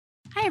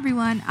Hi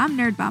everyone, I'm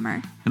Nerd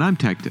Bummer. And I'm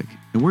Tactic,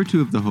 and we're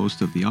two of the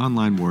hosts of the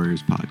Online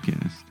Warriors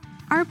podcast.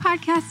 Our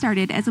podcast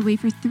started as a way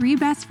for three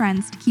best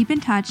friends to keep in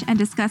touch and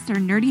discuss their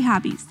nerdy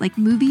hobbies like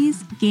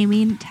movies,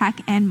 gaming,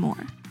 tech, and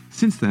more.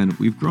 Since then,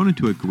 we've grown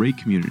into a great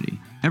community.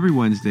 Every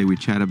Wednesday, we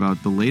chat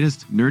about the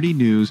latest nerdy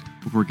news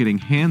before getting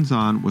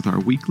hands-on with our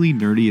weekly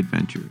nerdy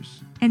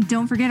adventures. And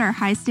don't forget our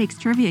high-stakes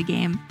trivia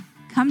game.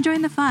 Come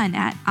join the fun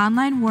at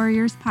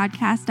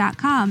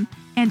onlinewarriorspodcast.com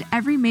and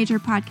every major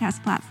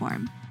podcast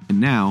platform. And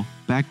now,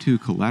 back to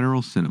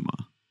Collateral Cinema.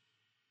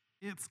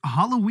 It's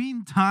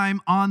Halloween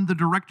time on The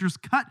Director's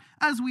Cut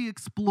as we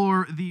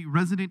explore the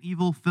Resident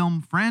Evil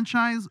film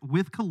franchise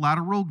with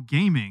Collateral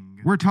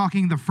Gaming. We're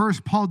talking the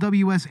first Paul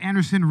W.S.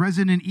 Anderson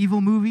Resident Evil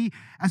movie,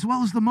 as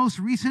well as the most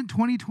recent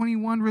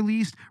 2021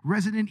 released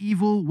Resident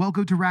Evil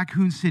Welcome to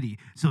Raccoon City.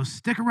 So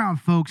stick around,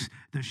 folks.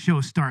 The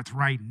show starts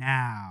right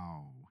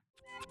now.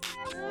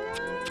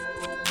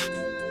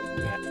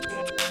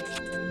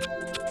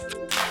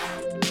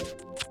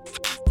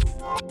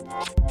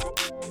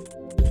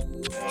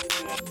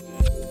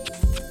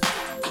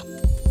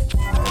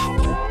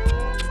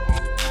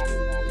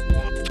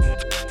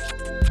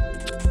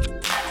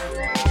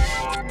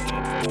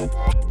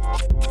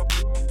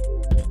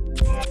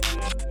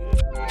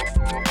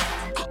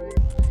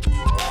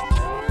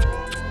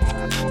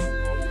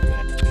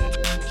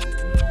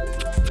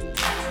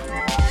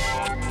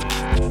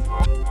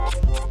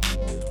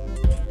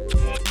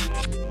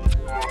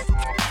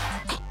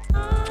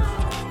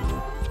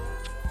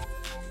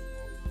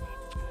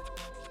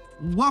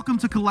 Welcome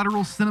to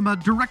Collateral Cinema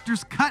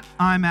Director's Cut.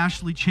 I'm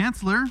Ashley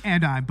Chancellor.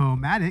 And I'm Bo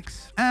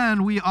Maddox.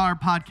 And we are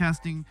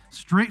podcasting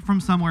straight from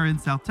somewhere in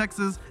South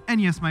Texas.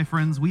 And yes, my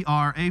friends, we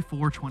are a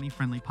 420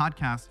 friendly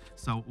podcast.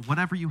 So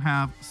whatever you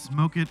have,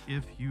 smoke it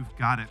if you've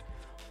got it.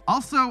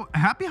 Also,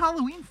 happy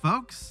Halloween,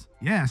 folks.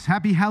 Yes,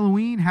 happy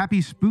Halloween,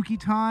 happy spooky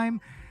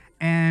time.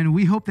 And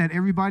we hope that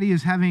everybody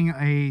is having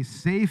a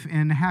safe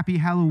and happy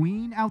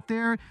Halloween out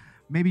there.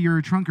 Maybe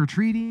you're trunk or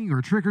treating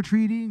or trick or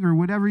treating or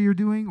whatever you're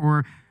doing,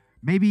 or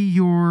maybe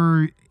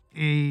you're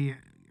a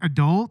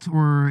adult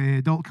or an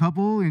adult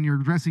couple and you're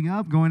dressing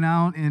up, going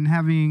out and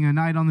having a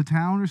night on the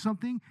town or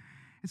something.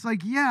 It's like,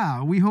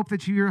 yeah, we hope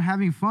that you're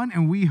having fun,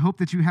 and we hope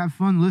that you have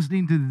fun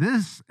listening to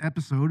this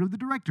episode of The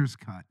Director's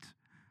Cut.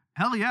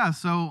 Hell yeah.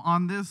 So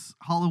on this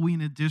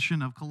Halloween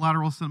edition of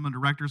Collateral Cinema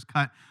Director's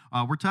Cut,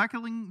 we're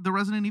tackling the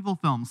Resident Evil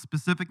films,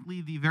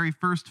 specifically the very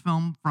first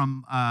film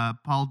from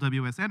Paul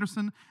W.S.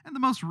 Anderson and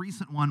the most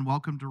recent one,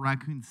 Welcome to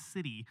Raccoon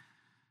City.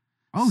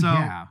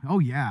 Oh,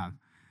 yeah.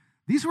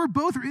 These were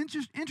both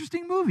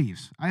interesting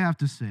movies, I have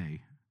to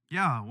say.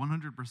 Yeah,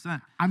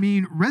 100%. I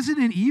mean,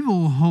 Resident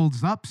Evil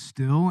holds up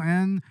still,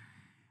 and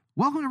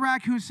Welcome to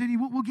Raccoon City,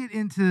 we'll get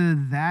into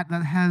that.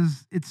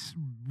 It's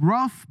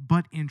rough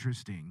but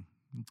interesting,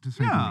 to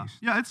say the least.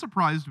 Yeah, it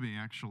surprised me,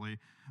 actually.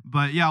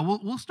 But yeah,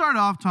 we'll start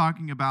off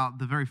talking about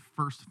the very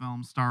first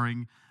film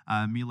starring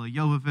Milla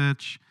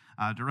Jovovich,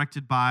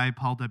 directed by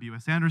Paul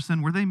W.S.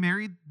 Anderson. Were they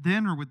married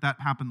then, or would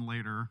that happen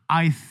later?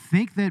 I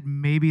think that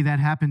maybe that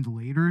happened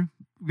later,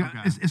 Okay.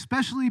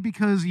 Especially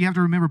because you have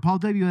to remember Paul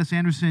W.S.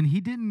 Anderson, he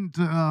didn't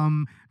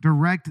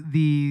direct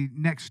the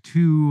next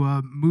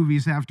two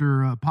movies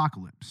after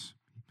Apocalypse.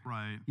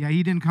 Right. Yeah,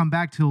 he didn't come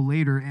back till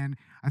later, and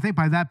I think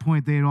by that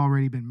point they had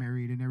already been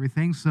married and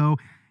everything, so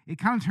it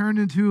kind of turned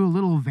into a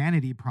little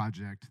vanity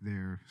project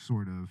there,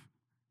 sort of.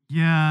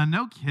 Yeah,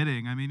 no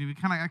kidding. I mean,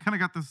 I kind of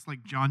got this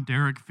like John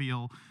Derek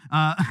feel.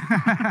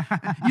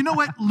 You know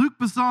what? Luc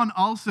Besson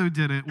also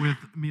did it with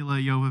Milla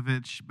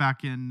Jovovich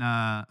back in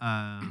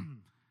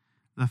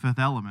The Fifth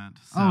Element.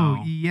 So.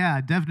 Oh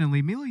yeah,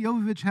 definitely. Milla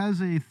Jovovich has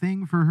a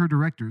thing for her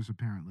directors.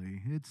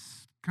 Apparently,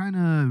 it's kind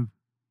of,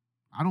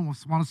 I don't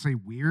want to say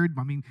weird.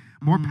 I mean,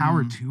 more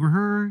power to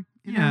her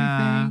and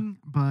everything.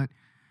 But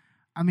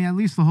I mean, at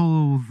least the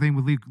whole thing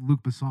with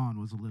Luc Besson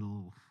was a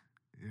little.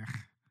 Ugh.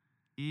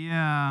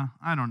 Yeah,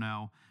 I don't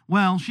know.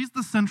 Well, she's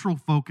the central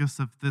focus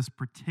of this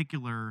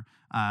particular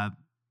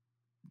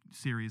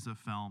series of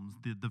films,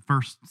 the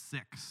first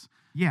 6.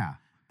 Yeah.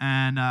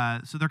 And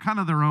so they're kind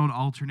of their own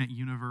alternate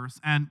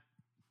universe. And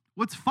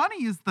what's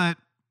funny is that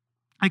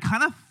I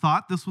kind of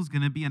thought this was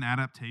going to be an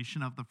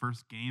adaptation of the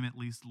first game, at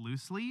least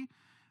loosely,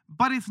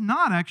 but it's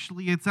not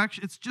actually.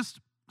 It's just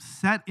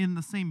set in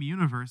the same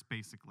universe,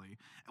 basically.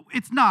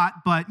 It's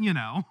not, but you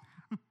know.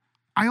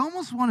 I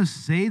almost want to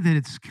say that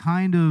it's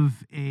kind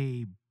of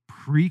a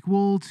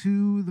prequel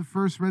to the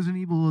first Resident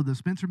Evil, the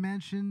Spencer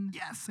Mansion.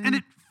 Yes, and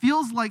it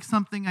feels like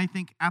something, I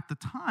think, at the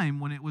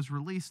time when it was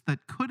released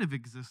that could have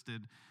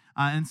existed.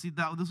 And see,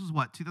 this was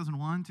what,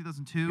 2001,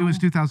 2002? It was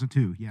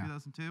 2002, yeah.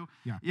 2002?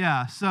 Yeah.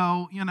 Yeah,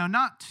 so,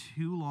 not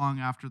too long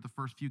after the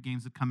first few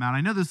games had come out.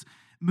 I know this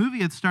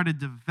movie had started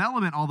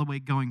development all the way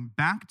going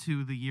back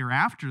to the year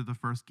after the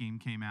first game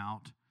came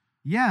out.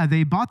 Yeah,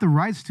 they bought the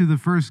rights to the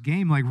first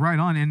game, like, right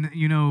on, and,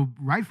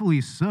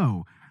 rightfully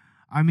so.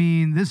 I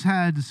mean, this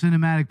had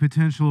cinematic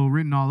potential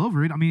written all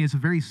over it. I mean, it's a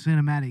very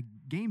cinematic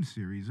game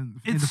series in the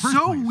first place. It's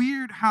so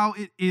weird how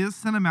it is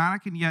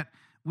cinematic, and yet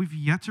we've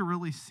yet to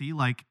really see,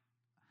 like,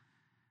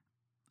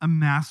 a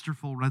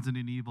masterful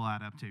Resident Evil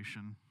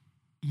adaptation.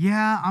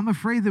 Yeah, I'm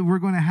afraid that we're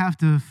going to have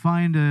to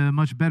find a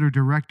much better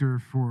director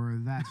for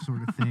that sort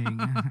of thing.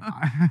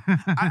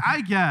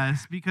 I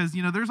guess, because,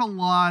 there's a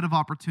lot of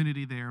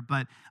opportunity there.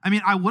 But, I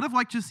mean, I would have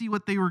liked to see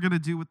what they were going to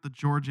do with the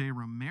George A.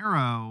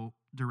 Romero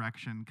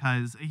direction,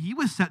 because he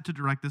was set to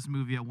direct this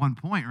movie at one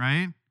point,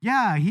 right?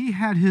 Yeah, he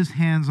had his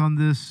hands on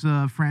this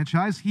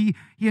franchise. He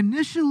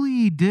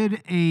initially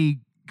did a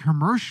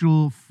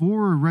commercial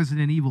for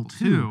Resident Evil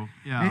 2.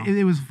 Yeah.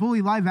 It was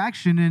fully live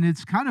action, and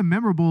it's kind of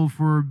memorable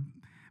for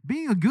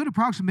being a good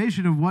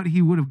approximation of what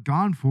he would have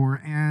gone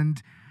for.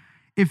 And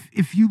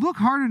if you look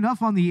hard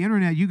enough on the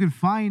internet, you can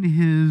find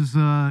his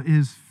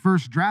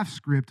first draft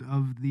script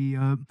of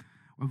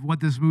of what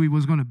this movie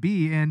was going to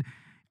be. And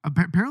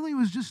apparently it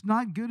was just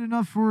not good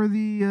enough for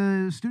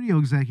the studio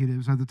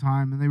executives at the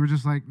time, and they were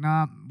just like,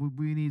 nah,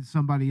 we need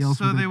somebody else.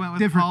 So they went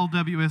with Paul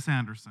W.S.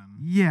 Anderson.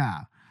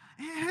 Yeah.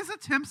 His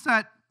attempts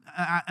at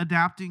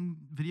adapting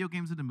video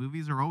games into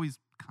movies are always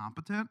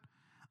competent,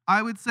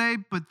 I would say,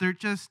 but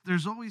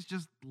there's always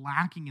just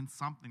lacking in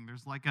something.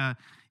 There's like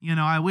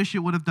I wish it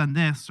would have done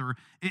this, or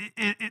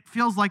it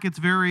feels like it's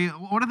very,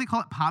 what do they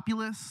call it,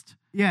 populist?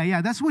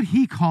 Yeah, that's what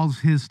he calls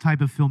his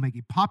type of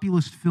filmmaking,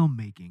 populist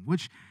filmmaking,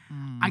 which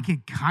I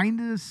can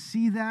kind of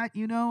see that,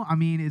 I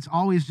mean, it's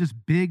always just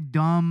big,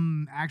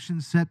 dumb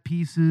action set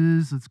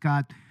pieces. It's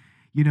got,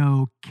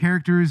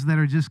 characters that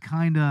are just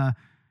kind of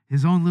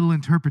his own little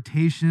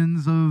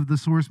interpretations of the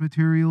source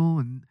material.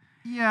 And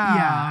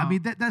yeah, I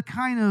mean, that's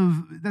kind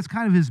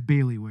of his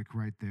bailiwick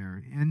right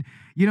there. And,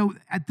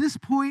 at this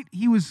point,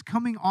 he was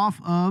coming off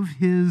of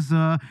his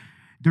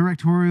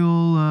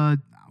directorial, I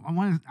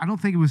don't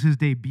think it was his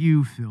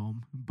debut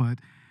film, but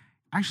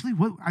actually,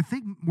 I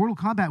think Mortal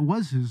Kombat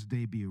was his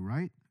debut,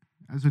 right?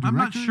 As a director? I'm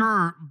not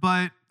sure,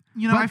 but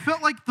I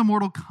felt like the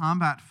Mortal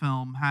Kombat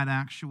film had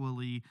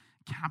actually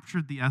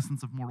captured the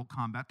essence of Mortal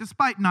Kombat,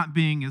 despite not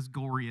being as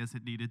gory as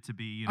it needed to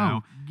be.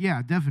 Oh,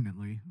 yeah,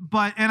 definitely.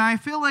 And I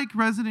feel like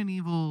Resident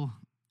Evil,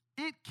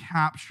 it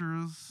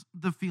captures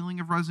the feeling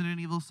of Resident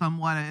Evil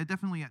somewhat. It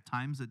definitely, at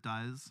times, it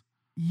does.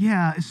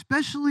 Yeah,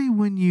 especially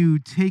when you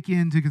take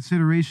into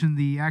consideration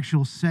the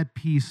actual set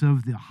piece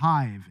of the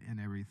hive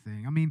and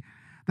everything. I mean,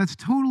 that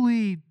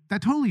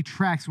totally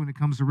tracks when it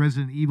comes to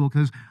Resident Evil,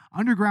 because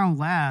Underground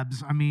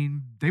Labs, I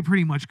mean, they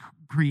pretty much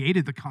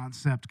created the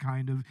concept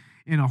kind of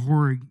in a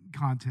horror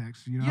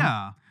context,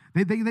 Yeah.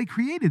 They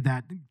created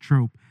that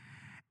trope.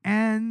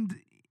 And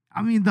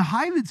I mean, the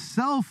hive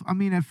itself, I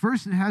mean, at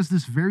first it has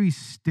this very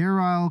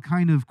sterile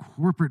kind of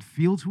corporate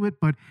feel to it,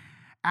 but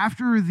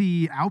after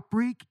the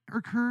outbreak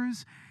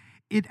occurs,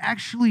 it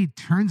actually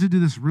turns into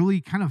this really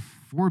kind of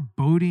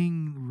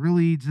foreboding,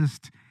 really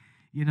just,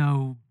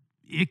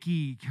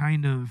 icky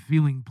kind of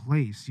feeling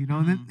place,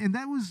 and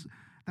that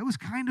was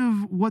kind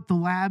of what the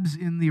labs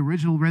in the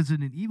original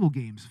Resident Evil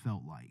games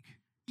felt like.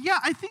 Yeah,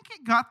 I think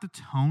it got the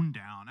tone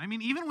down. I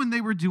mean, even when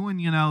they were doing,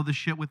 the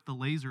shit with the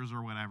lasers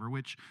or whatever,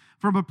 which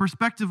from a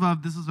perspective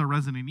of this is a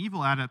Resident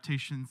Evil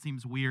adaptation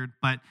seems weird,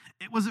 but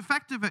it was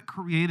effective at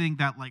creating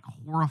that like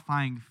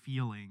horrifying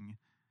feeling.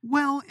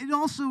 Well, it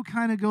also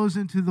kind of goes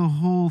into the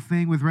whole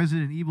thing with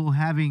Resident Evil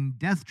having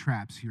death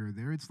traps here or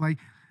there. It's like,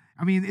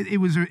 I mean, it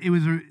was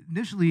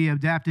initially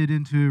adapted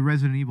into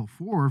Resident Evil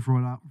 4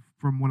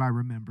 from what I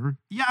remember.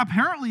 Yeah,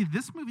 apparently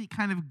this movie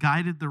kind of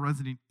guided the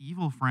Resident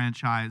Evil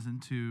franchise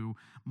into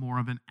more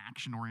of an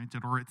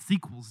action-oriented, or its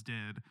sequels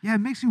did. Yeah, it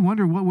makes you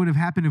wonder what would have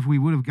happened if we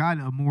would have got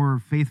a more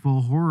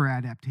faithful horror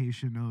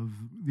adaptation of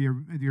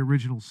the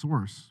original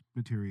source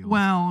material.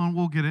 Well, and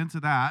we'll get into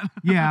that.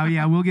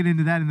 yeah, we'll get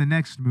into that in the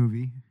next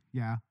movie.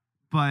 Yeah.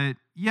 But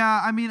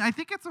yeah, I mean, I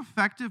think it's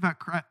effective at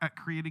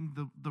creating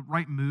the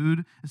right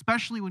mood,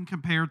 especially when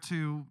compared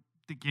to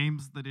the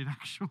games that it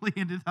actually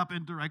ended up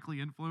indirectly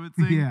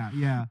influencing.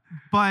 Yeah.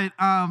 But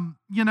and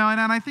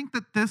I think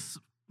that this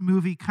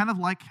movie, kind of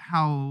like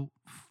how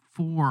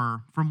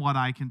 4, from what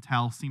I can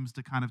tell, seems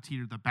to kind of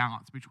teeter the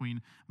balance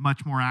between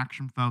much more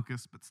action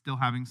focused but still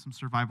having some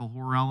survival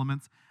horror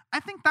elements. I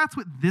think that's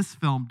what this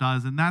film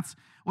does, and that's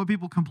what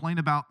people complain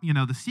about,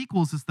 the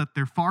sequels, is that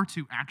they're far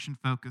too action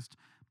focused.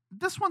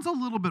 This one's a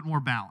little bit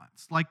more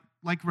balanced, like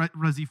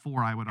Resi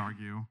 4, I would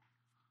argue.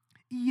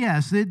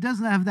 Yes, it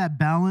doesn't have that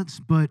balance,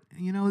 but,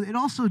 it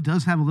also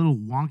does have a little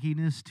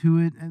wonkiness to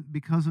it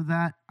because of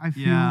that, I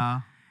feel. Yeah.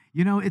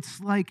 It's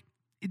like,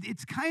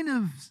 it's kind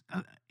of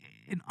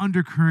an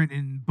undercurrent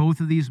in both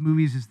of these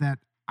movies is that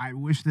I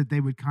wish that they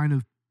would kind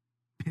of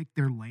pick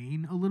their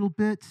lane a little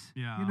bit,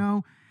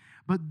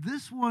 But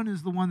this one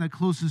is the one that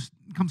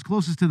comes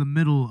closest to the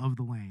middle of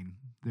the lane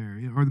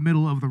there, or the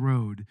middle of the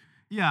road.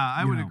 Yeah,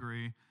 I would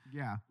agree.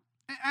 Yeah.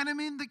 And I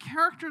mean, the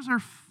characters are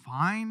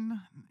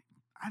fine.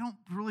 I don't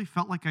really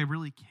felt like I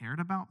really cared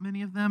about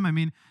many of them. I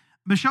mean,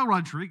 Michelle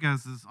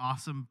Rodriguez is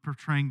awesome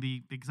portraying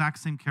the exact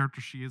same character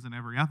she is in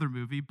every other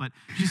movie, but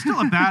she's still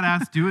a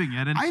badass doing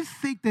it. And I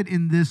think that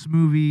in this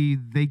movie,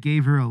 they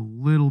gave her a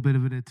little bit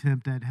of an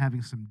attempt at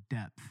having some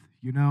depth,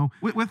 you know?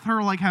 With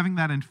her like having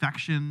that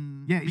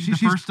infection, Yeah, being she's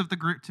the first of the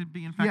group to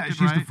be infected. Yeah,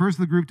 she's right? the first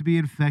of the group to be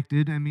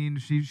infected. I mean,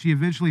 she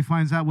eventually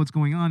finds out what's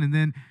going on, and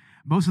then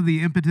most of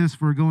the impetus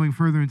for going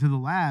further into the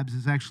labs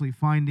is actually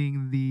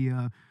finding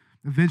the.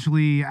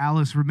 Eventually,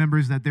 Alice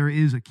remembers that there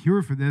is a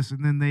cure for this,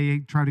 and then they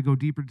try to go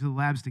deeper into the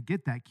labs to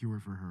get that cure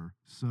for her.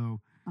 So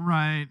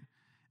Right.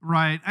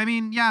 Right. I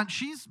mean, yeah,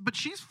 she's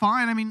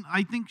fine. I mean,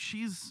 I think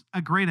she's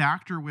a great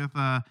actor with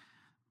a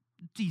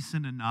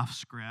decent enough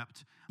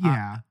script.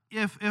 yeah,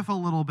 If a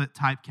little bit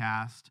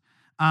typecast.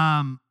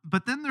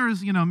 But then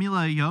there's,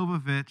 Mila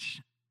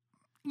Jovovich.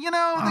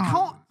 The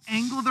whole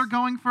angle they're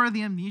going for,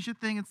 the amnesia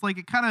thing, it's like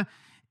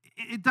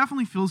it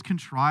definitely feels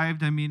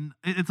contrived. I mean,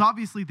 it's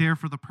obviously there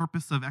for the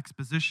purpose of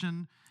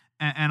exposition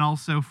and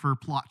also for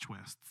plot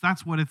twists.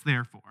 That's what it's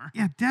there for.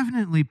 yeah,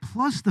 definitely.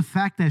 Plus the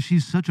fact that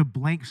she's such a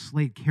blank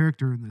slate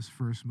character in this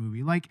first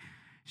movie, like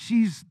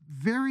she's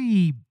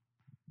very.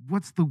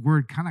 What's the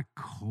word? Kind of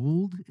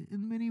cold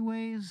in many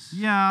ways.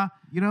 Yeah.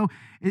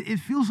 It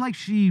feels like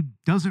she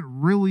doesn't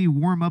really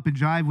warm up and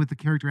jive with the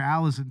character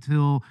Alice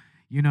until,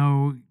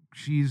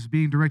 she's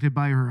being directed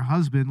by her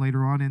husband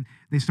later on, and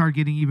they start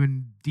getting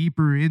even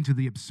deeper into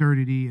the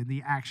absurdity and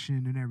the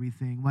action and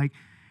everything. Like,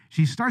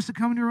 she starts to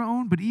come into her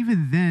own, but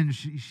even then,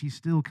 she's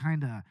still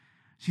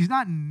she's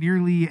not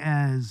nearly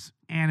as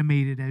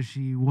animated as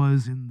she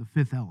was in The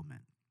Fifth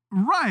Element.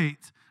 Right,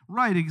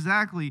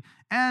 exactly.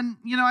 And,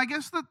 I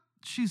guess that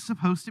she's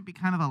supposed to be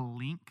kind of a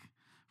link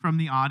from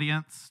the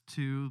audience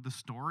to the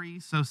story.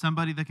 So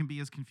somebody that can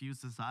be as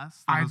confused as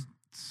us. I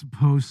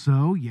suppose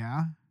so,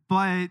 yeah.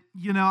 But,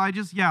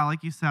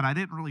 like you said, I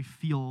didn't really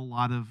feel a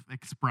lot of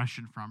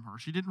expression from her.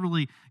 She didn't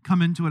really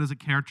come into it as a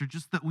character,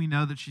 just that we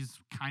know that she's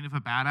kind of a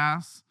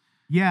badass.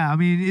 Yeah, I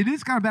mean, it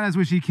is kind of badass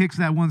when she kicks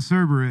that one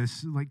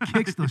Cerberus, like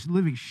kicks the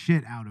living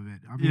shit out of it.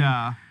 I mean,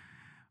 yeah.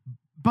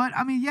 But,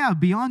 I mean, yeah,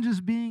 beyond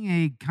just being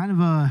a kind of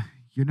a,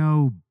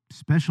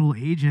 special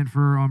agent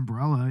for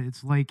Umbrella,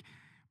 it's like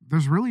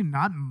there's really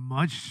not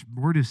much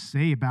more to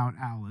say about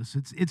Alice.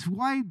 It's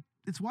why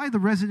the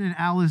Resident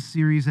Alice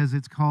series, as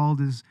it's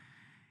called, is...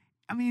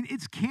 I mean,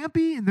 it's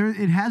campy and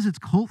it has its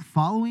cult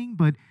following,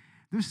 but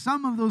there's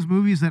some of those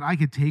movies that I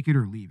could take it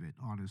or leave it,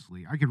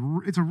 honestly.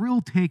 It's a real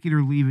take it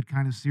or leave it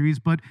kind of series,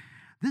 but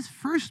this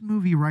first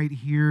movie right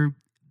here,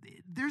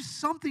 there's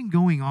something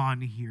going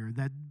on here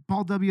that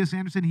Paul W.S.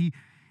 Anderson, he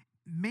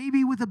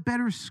maybe with a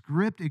better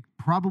script, it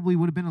probably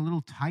would have been a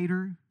little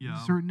tighter in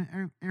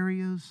certain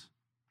areas,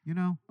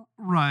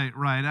 Right.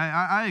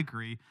 I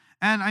agree.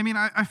 And I mean,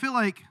 I feel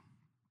like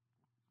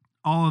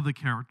all of the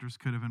characters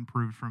could have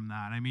improved from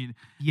that. I mean,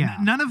 yeah.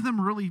 None of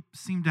them really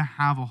seem to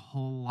have a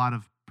whole lot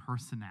of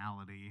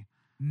personality.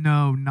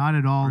 No, not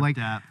at all. Or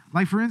depth.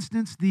 Like for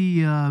instance,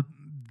 the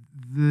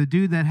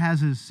dude that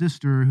has his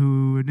sister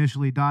who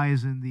initially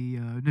dies in the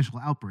initial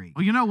outbreak.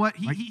 Well, you know what?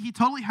 He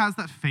totally has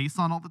that face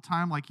on all the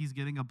time, like he's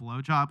getting a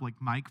blowjob,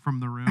 like Mike from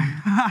The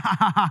Room.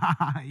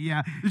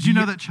 Yeah. Did you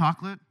know that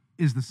chocolate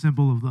is the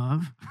symbol of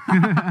love?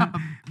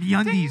 The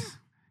undies.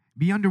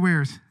 The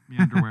underwears. The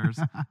underwears.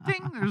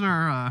 Ding! There's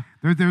our...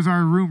 There's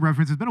our Room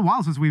reference. It's been a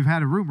while since we've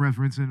had a Room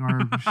reference in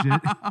our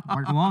shit.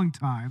 Like a long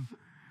time.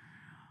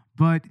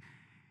 But,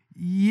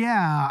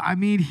 yeah, I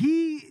mean,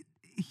 he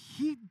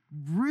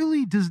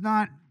really does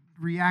not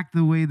react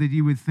the way that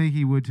you would think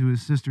he would to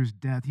his sister's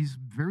death. He's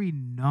very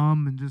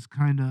numb and just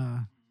kind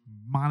of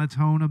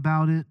monotone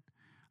about it.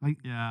 Like,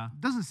 yeah.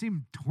 Doesn't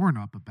seem torn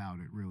up about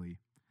it, really.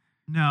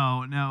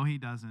 No, he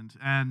doesn't.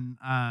 And,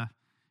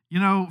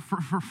 for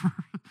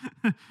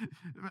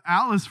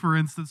Alice, for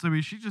instance, I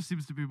mean, she just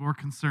seems to be more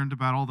concerned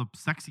about all the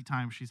sexy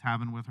time she's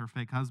having with her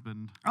fake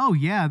husband. Oh,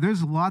 yeah.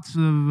 There's lots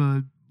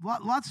of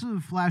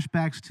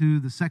flashbacks to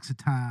the sex of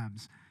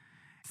times.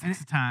 And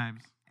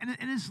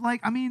it's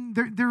like, I mean,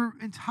 their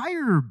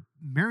entire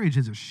marriage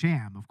is a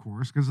sham, of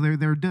course, because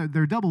they're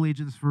double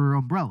agents for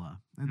Umbrella,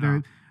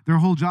 and their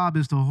whole job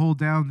is to hold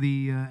down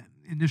the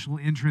initial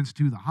entrance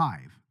to the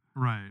hive.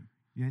 Right.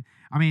 Yeah.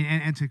 I mean,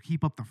 and to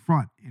keep up the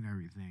front and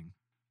everything.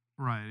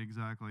 Right.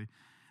 Exactly.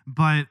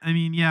 But I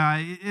mean,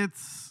 yeah,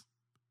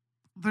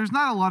 there's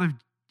not a lot of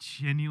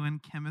genuine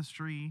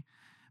chemistry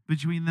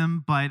between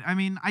them, but I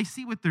mean, I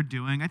see what they're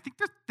doing. I think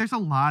there's a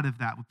lot of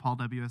that with Paul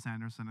W.S.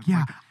 Anderson. It's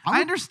like,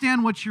 I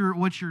understand what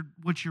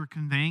you're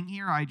conveying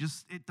here. I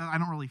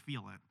don't really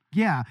feel it.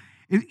 Yeah,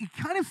 it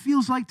kind of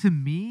feels like to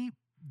me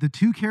the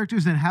two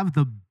characters that have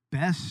the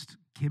best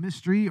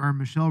chemistry are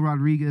Michelle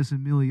Rodriguez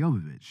and Milla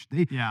Jovovich.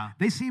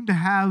 They seem to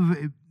have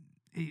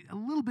a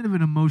little bit of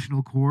an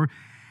emotional core,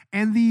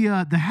 and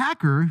the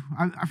hacker,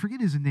 I forget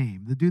his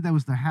name, the dude that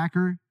was the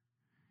hacker.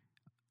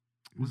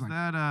 Was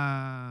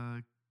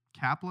that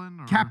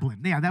Kaplan?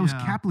 Kaplan, yeah, that was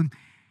Kaplan.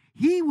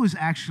 He was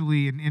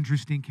actually an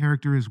interesting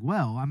character as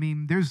well. I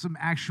mean, there's some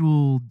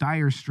actual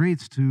dire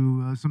straits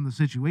to some of the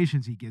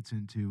situations he gets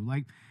into.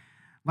 Like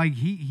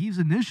he's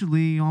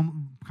initially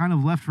kind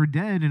of left for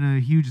dead in a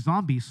huge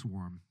zombie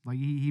swarm. Like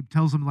he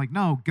tells him like,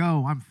 "No,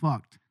 go, I'm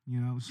fucked."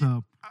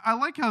 So I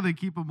like how they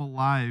keep him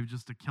alive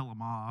just to kill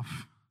him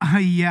off.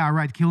 Yeah,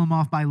 right. Kill him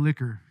off by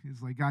liquor.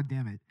 It's like, God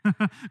damn it.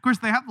 Of course,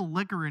 they have the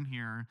liquor in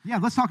here. Yeah,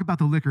 let's talk about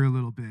the liquor a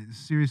little bit.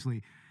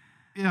 Seriously.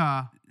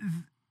 Yeah.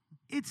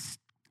 It's,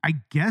 I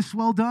guess,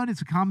 well done.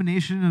 It's a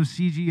combination of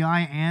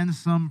CGI and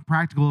some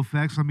practical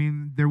effects. I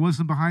mean, there was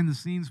some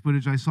behind-the-scenes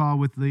footage I saw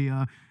with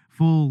the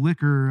full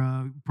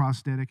liquor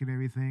prosthetic and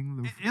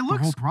everything. It the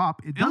looks whole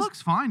prop. It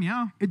looks fine,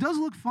 yeah. It does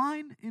look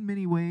fine in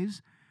many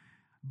ways,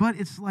 but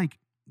it's like,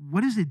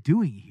 what is it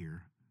doing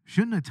here?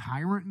 Shouldn't a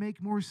tyrant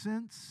make more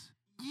sense?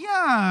 Yeah,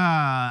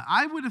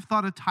 I would have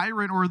thought a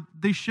tyrant, or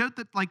they showed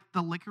that like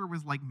the liquor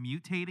was like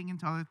mutating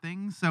into other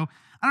things. So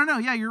I don't know.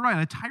 Yeah, you're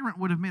right. A tyrant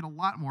would have made a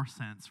lot more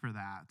sense for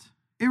that.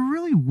 It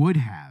really would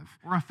have.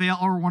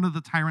 Or one of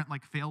the tyrant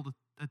like failed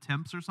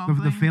attempts or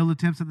something. The failed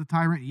attempts at the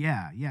tyrant.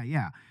 Yeah.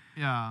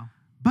 Yeah.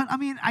 But I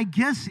mean, I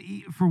guess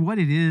for what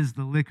it is,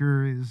 the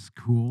liquor is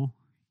cool,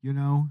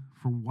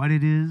 for what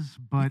it is.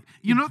 But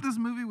you know what this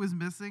movie was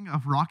missing? A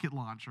rocket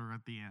launcher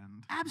at the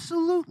end.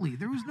 Absolutely.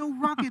 There was no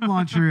rocket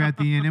launcher at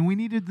the end, and we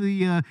needed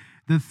the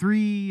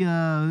three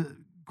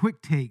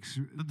quick takes.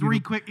 The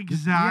three quick,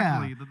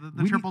 exactly. Yeah.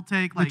 The triple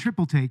take. The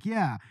triple take,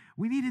 yeah.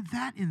 We needed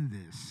that in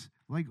this.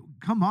 Like,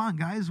 come on,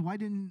 guys. Why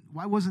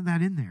wasn't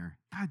that in there?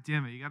 God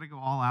damn it. You got to go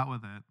all out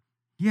with it.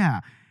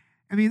 Yeah.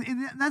 I mean,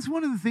 and that's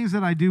one of the things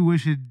that I do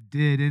wish it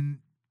did, and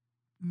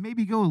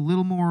maybe go a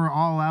little more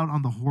all out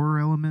on the horror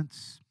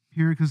elements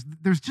here, because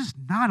there's just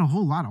not a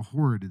whole lot of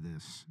horror to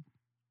this.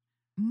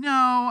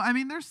 No, I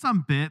mean, there's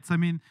some bits. I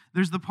mean,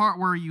 there's the part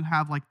where you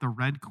have like the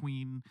Red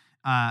Queen,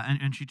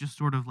 and she just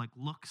sort of like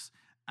looks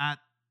at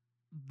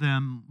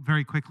them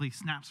very quickly,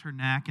 snaps her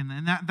neck, and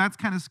then that's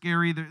kind of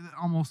scary. That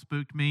almost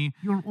spooked me.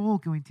 You're all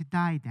going to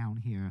die down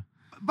here.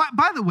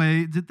 By the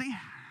way, did they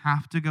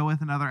have to go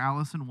with another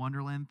Alice in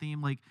Wonderland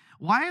theme? Like,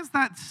 why is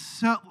that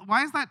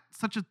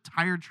such a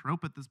tired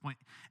trope at this point?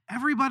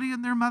 Everybody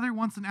and their mother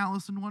wants an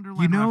Alice in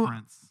Wonderland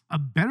reference. A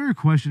better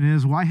question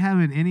is, why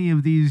haven't any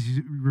of these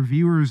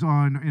reviewers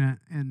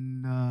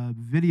and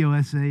video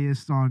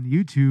essayists on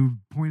YouTube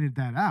pointed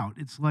that out?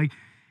 It's like,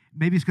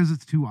 maybe it's because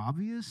it's too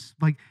obvious.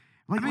 Like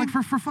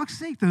for fuck's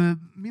sake, the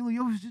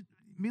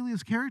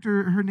Milia's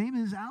character, her name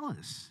is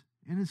Alice,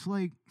 and it's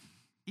like,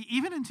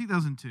 even in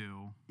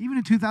 2002. Even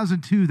in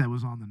 2002, that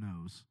was on the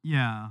nose.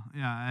 Yeah,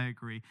 I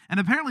agree. And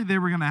apparently they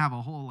were going to have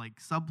a whole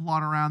like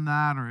subplot around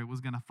that, or it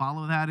was going to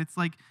follow that. It's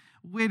like,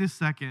 wait a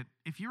second.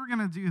 If you were going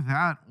to do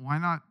that, why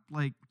not,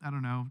 like, I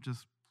don't know,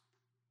 just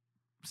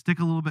stick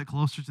a little bit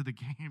closer to the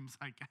games,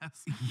 I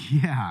guess.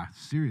 Yeah,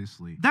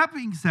 seriously. That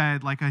being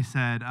said, like I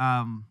said,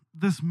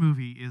 this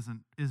movie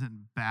isn't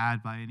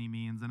bad by any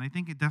means, and I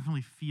think it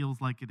definitely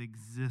feels like it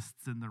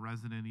exists in the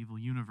Resident Evil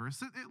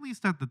universe, at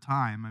least at the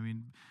time. I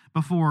mean,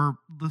 before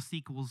the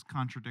sequels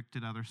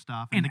contradicted other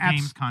stuff and the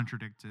games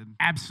contradicted.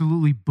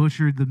 Absolutely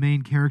butchered the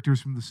main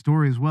characters from the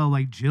story as well.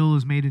 Like, Jill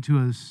is made into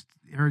a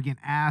arrogant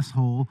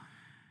asshole.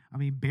 I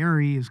mean,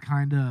 Barry is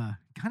kind of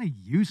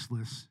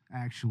useless,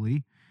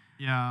 actually.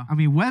 Yeah. I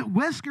mean,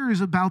 Wesker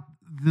is about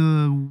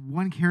the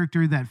one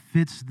character that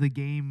fits the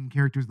game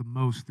characters the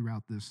most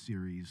throughout this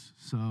series.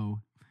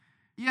 So,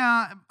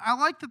 yeah, I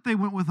like that they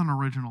went with an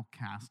original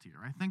cast here.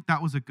 I think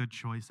that was a good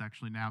choice,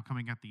 actually, now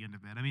coming at the end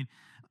of it. I mean,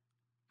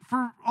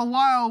 for a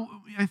while,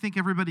 I think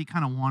everybody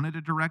kind of wanted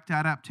a direct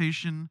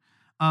adaptation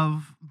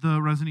of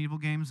the Resident Evil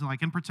games,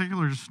 like in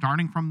particular, just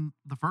starting from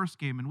the first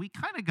game, and we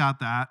kind of got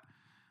that.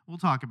 We'll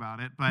talk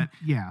about it, but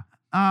yeah.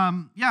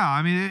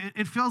 I mean,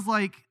 it feels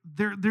like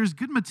there's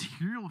good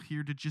material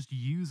here to just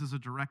use as a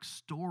direct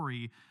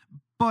story,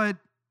 but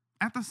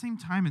at the same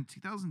time, in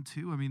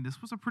 2002, I mean,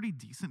 this was a pretty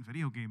decent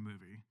video game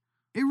movie.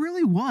 It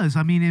really was.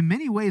 I mean, in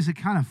many ways, it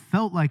kind of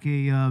felt like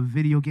a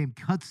video game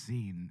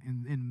cutscene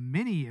in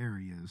many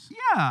areas.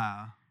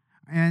 Yeah.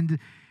 And,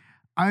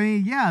 I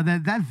mean, yeah,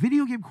 that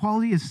video game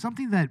quality is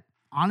something that,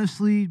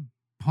 honestly,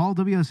 Paul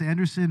W.S.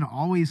 Anderson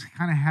always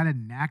kind of had a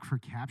knack for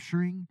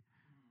capturing,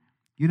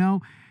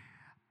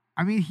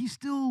 I mean, he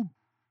still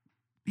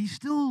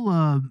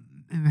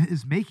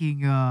is making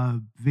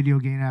video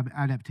game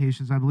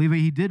adaptations. I believe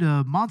he did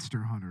a Monster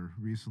Hunter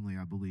recently,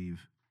 I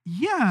believe.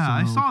 Yeah,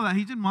 I saw that.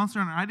 He did Monster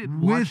Hunter. I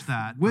didn't watch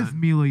that. With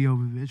Mila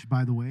Jovovich,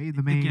 by the way.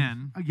 The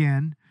main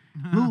Again.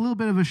 A little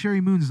bit of a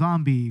Sherry Moon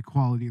zombie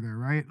quality there,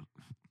 right?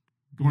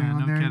 Going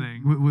on there.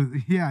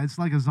 Kidding. Yeah, it's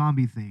like a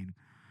zombie thing.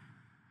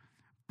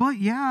 But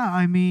yeah,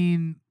 I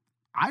mean,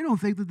 I don't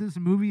think that this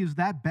movie is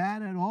that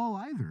bad at all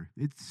either.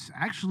 It's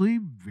actually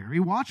very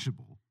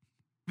watchable.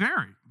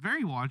 Very,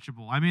 very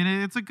watchable. I mean,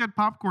 it's a good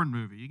popcorn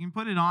movie. You can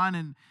put it on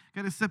and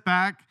kind of sit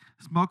back,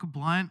 smoke a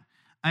blunt.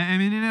 I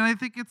mean, and I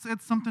think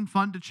it's something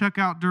fun to check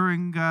out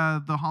during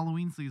the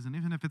Halloween season,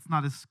 even if it's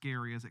not as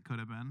scary as it could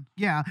have been.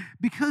 Yeah,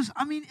 because,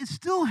 I mean, it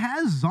still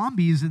has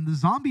zombies, and the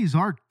zombies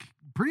are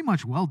pretty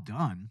much well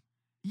done.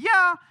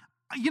 Yeah,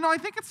 I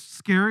think it's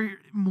scary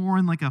more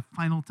in like a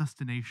Final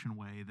Destination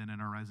way than in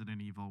a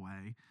Resident Evil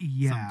way.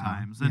 Yeah,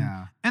 sometimes,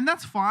 and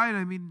that's fine.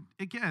 I mean,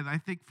 again, I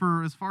think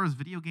for as far as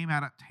video game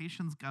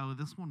adaptations go,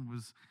 this one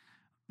was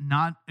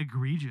not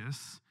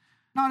egregious.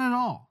 Not at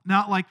all.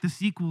 Not like the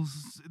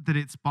sequels that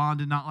it spawned,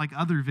 and not like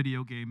other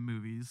video game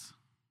movies.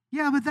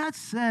 Yeah, but that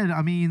said,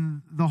 I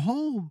mean, the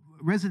whole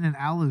Resident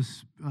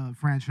Alice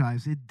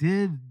franchise, it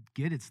did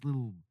get a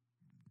little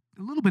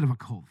bit of a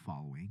cult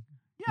following.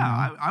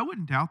 Yeah, You know? I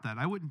wouldn't doubt that.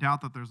 I wouldn't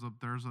doubt that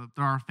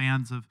there are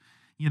fans of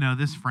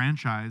this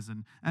franchise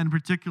and in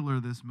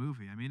particular this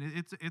movie. I mean,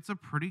 it's a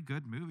pretty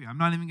good movie. I'm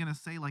not even gonna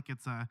say like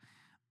it's a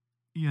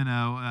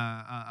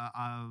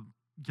a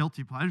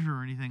guilty pleasure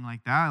or anything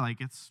like that.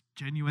 Like it's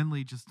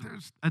genuinely just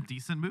a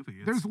decent movie.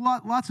 There's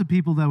lots of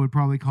people that would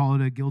probably call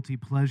it a guilty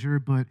pleasure,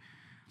 but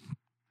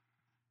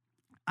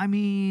I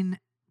mean,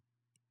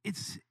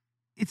 it's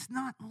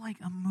not like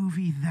a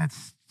movie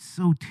that's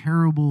so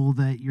terrible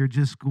that you're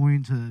just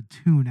going to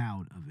tune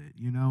out of it.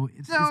 You know,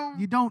 No.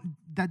 you don't.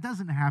 That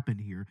doesn't happen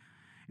here,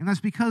 and that's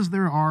because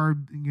there are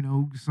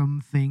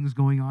some things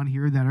going on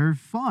here that are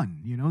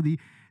fun. You know, the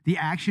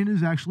action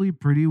is actually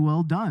pretty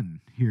well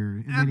done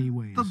here in many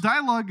ways. The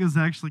dialogue is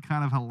actually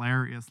kind of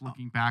hilarious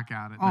looking back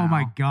at it. Oh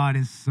my now. god,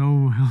 it's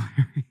so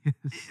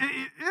hilarious.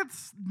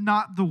 It's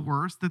not the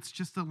worst. It's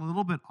just a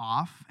little bit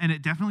off, and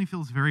it definitely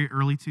feels very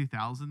early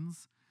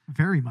 2000s.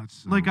 Very much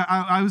so. Like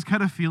I was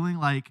kind of feeling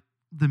like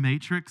The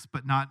Matrix,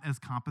 but not as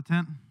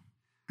competent.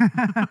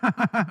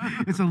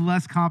 It's a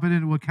less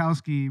competent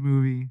Wachowski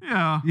movie.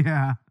 Yeah,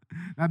 Yeah,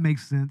 that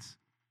makes sense.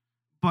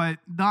 but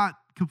not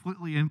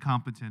completely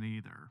incompetent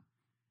either.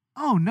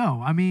 Oh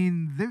no, I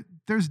mean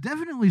there's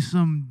definitely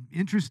some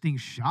interesting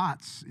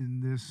shots in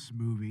this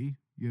movie.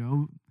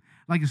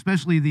 Like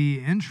especially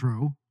the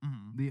intro.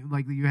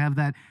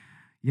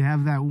 You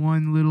have that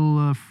one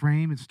little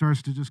frame. It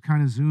starts to just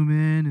kind of zoom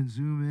in,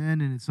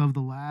 and it's of the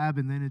lab,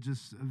 and then it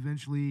just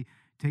eventually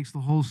takes the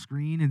whole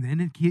screen, and then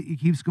it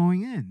keeps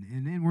going in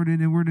and inward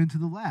and inward into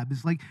the lab.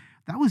 It's like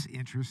that was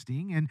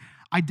interesting, and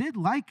I did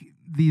like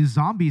these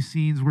zombie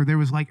scenes where there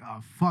was like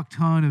a fuck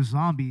ton of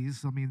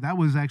zombies. I mean, that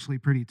was actually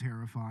pretty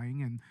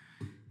terrifying, and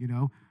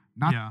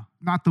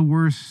not the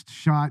worst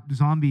shot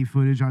zombie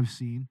footage I've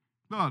seen.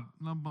 Not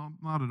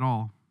at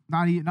all.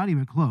 Not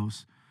even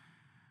close.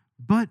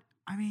 But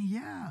I mean,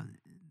 yeah,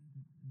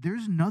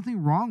 there's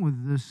nothing wrong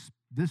with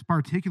this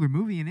particular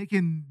movie, and it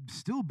can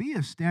still be a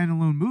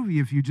standalone movie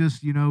if you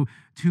just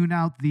tune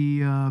out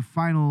the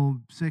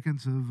final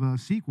seconds of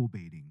sequel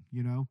baiting.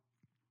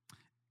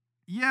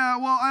 Yeah,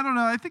 well, I don't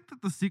know. I think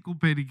that the sequel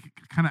baiting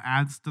kind of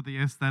adds to the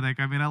aesthetic.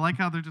 I mean, I like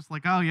how they're just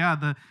like, oh yeah,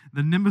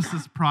 the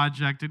Nemesis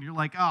project, and you're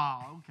like,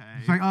 oh okay.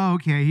 It's like, oh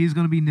okay, he's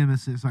gonna be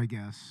Nemesis, I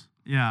guess.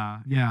 Yeah.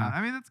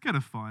 I mean, it's kind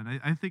of fun.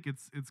 I think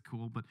it's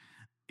cool, but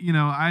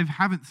I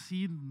haven't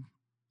seen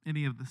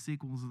any of the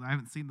sequels. I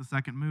haven't seen the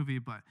second movie,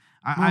 but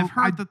I've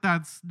heard that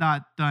that's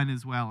not done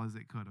as well as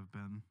it could have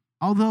been.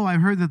 Although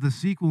I've heard that the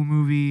sequel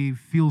movie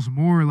feels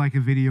more like a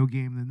video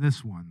game than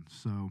this one,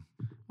 so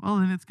Well,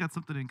 then it's got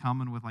something in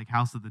common with like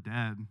House of the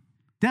Dead.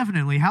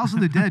 definitely House of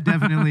the Dead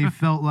definitely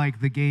felt like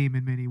the game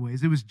in many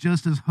ways. It was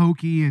just as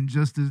hokey and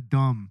just as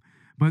dumb,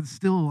 but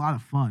still a lot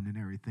of fun and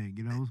everything.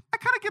 I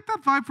kind of get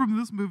that vibe from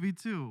this movie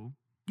too.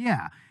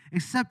 Yeah,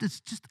 except it's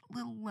just a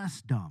little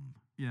less dumb.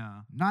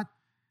 Yeah. Not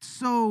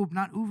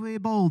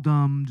Uwe Boll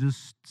dumb,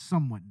 just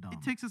somewhat dumb.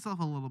 It takes itself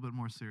a little bit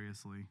more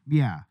seriously.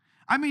 Yeah.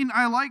 I mean,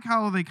 I like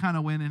how they kind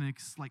of went and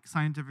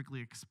scientifically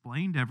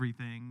explained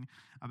everything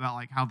about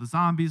like how the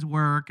zombies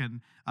work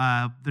and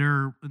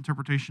their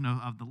interpretation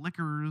of the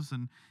liquors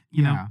and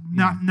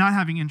not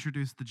having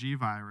introduced the G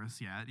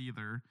virus yet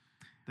either.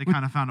 They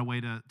kind of found a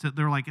way to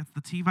they're like, it's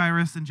the T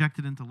virus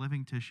injected into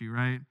living tissue,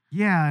 right?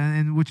 Yeah,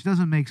 and which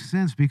doesn't make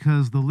sense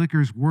because the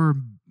liquors were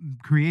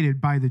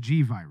created by the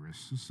G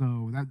virus.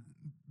 So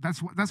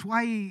that's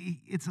why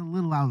it's a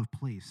little out of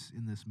place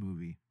in this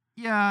movie.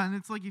 Yeah, and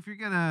it's like if you're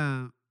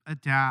gonna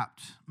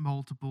adapt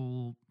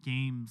multiple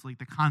games, like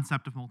the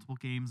concept of multiple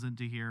games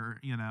into here,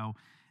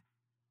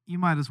 you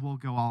might as well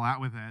go all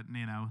out with it.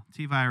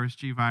 T virus,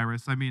 G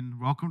virus. I mean,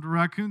 Welcome to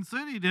Raccoon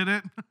City did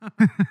it.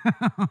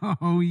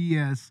 Oh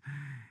yes,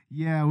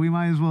 yeah. We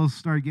might as well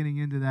start getting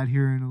into that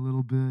here in a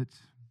little bit.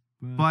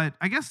 But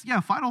I guess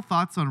final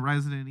thoughts on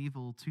Resident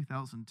Evil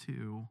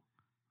 2002.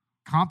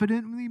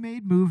 Competently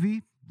made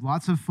movie,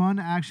 lots of fun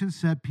action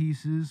set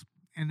pieces,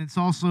 and it's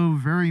also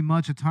very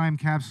much a time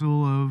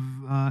capsule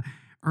of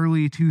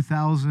early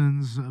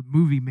 2000s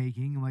movie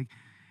making. Like,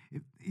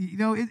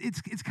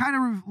 it's kind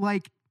of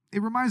like,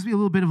 it reminds me a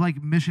little bit of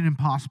like Mission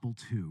Impossible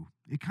 2.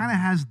 It kind of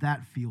has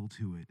that feel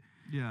to it.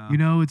 Yeah.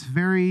 It's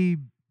very,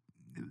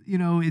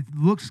 it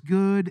looks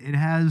good. It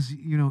has,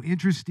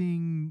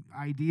 interesting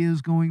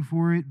ideas going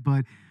for it,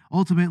 but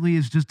ultimately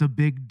it's just a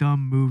big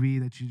dumb movie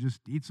that you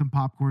just eat some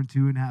popcorn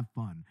to and have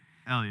fun.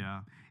 Hell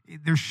yeah.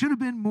 There should have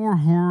been more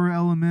horror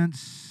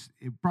elements.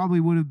 It probably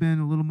would have been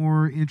a little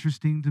more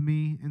interesting to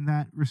me in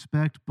that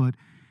respect, but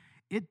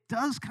it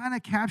does kind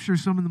of capture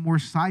some of the more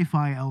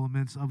sci-fi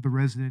elements of the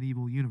Resident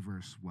Evil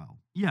universe well.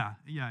 Yeah,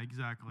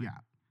 exactly. Yeah.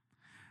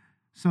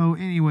 So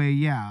anyway,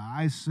 yeah,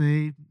 I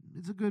say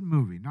it's a good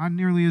movie. Not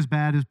nearly as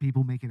bad as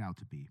people make it out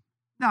to be.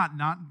 Not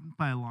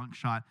by a long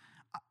shot.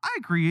 I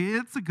agree.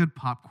 It's a good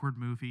popcorn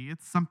movie.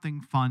 It's something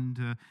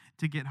fun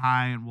to get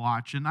high and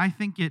watch, and I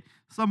think it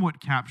somewhat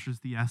captures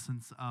the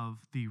essence of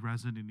the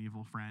Resident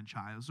Evil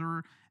franchise,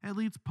 or at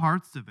least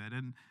parts of it.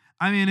 And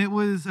I mean, it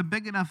was a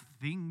big enough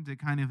thing to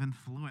kind of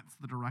influence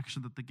the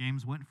direction that the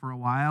games went for a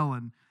while,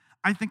 and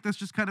I think that's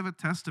just kind of a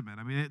testament.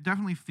 I mean, it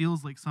definitely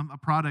feels like a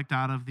product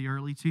out of the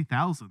early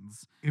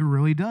 2000s. It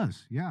really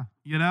does. Yeah.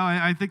 You know,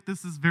 I think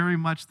this is very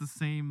much the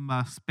same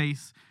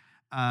space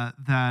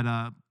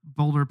that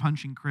Boulder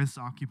Punching Chris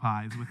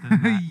occupies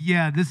within that.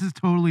 Yeah, this is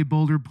totally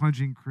Boulder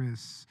Punching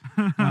Chris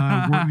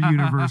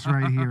universe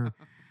right here.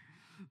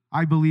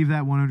 I believe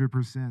that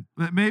 100%.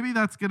 But maybe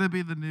that's gonna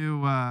be the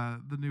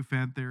new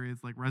fan theory.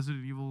 It's like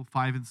Resident Evil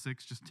 5 and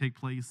 6 just take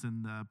place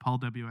in the Paul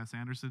W.S.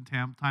 Anderson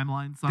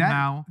timeline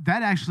somehow.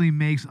 That actually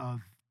makes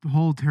a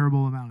whole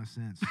terrible amount of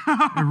sense.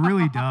 It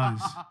really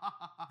does.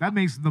 That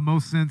makes the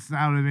most sense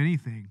out of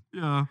anything.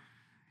 Yeah.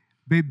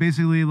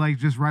 Basically, like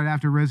just right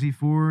after Resi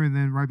 4 and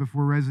then right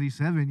before Resi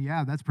 7,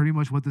 yeah, that's pretty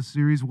much what the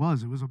series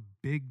was. It was a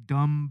big,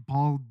 dumb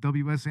Paul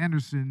W.S.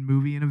 Anderson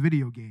movie in a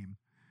video game.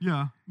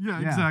 Yeah,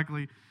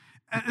 exactly.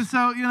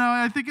 So, you know,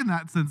 I think in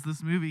that sense,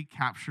 this movie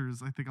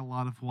captures, I think, a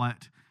lot of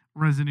what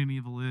Resident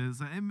Evil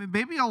is. And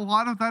maybe a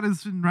lot of that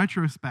is in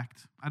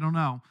retrospect. I don't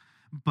know.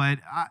 But,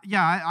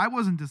 I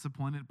wasn't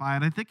disappointed by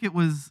it. I think it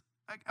was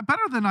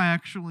better than I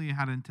actually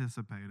had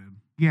anticipated.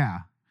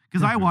 Yeah.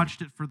 Because I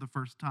watched it for the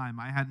first time.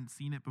 I hadn't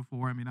seen it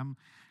before. I mean, I'm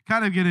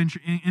kind of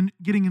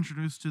getting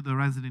introduced to the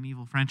Resident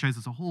Evil franchise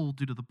as a whole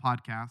due to the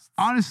podcasts.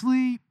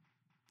 Honestly,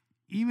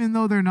 even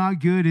though they're not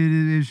good,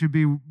 it should be.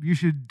 You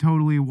should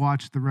totally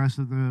watch the rest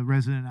of the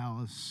Resident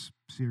Alice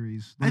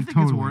series. I think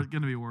totally. it's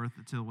going to be worth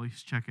it to at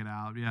least check it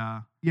out.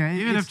 Yeah, yeah.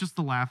 Even if just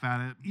to laugh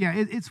at it. Yeah,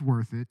 it's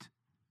worth it.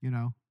 You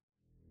know.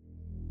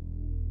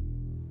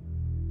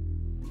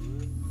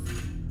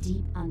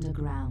 Deep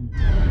underground,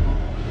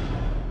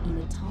 in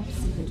a top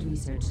secret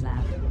research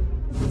lab,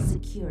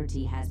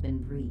 security has been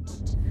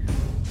breached.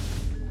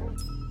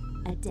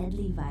 A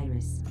deadly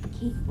virus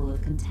capable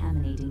of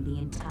contaminating the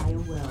entire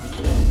world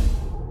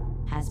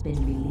has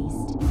been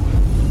released.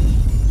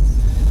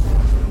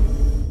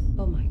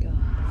 Oh my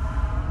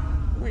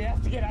god. We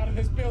have to get out of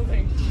this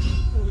building.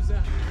 What was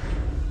that?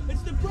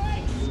 It's the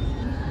brakes!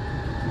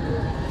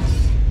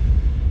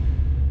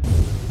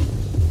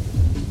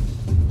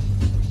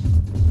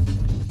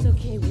 It's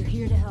okay, we're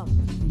here to help.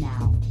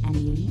 Now, an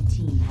elite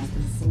team has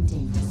been sent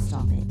in to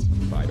stop it.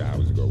 5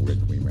 hours ago,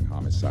 Red Queen went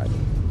homicidal.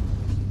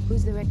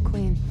 Who's the Red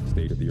Queen?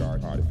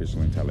 State-of-the-art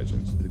artificial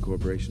intelligence. The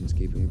corporation's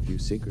keeping a few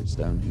secrets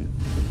down here.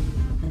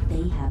 But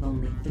they have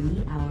only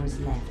 3 hours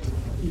left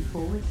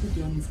before it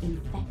begins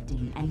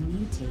infecting and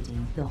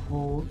mutating the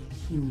whole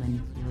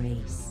human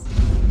race.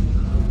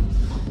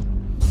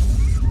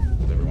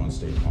 Everyone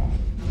stay calm.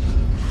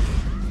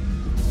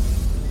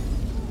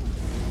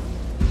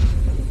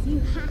 You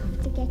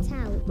have to get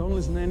out. Don't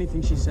listen to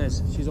anything she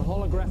says. She's a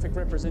holographic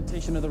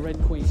representation of the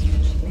Red Queen.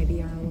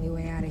 Maybe our only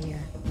way out of here.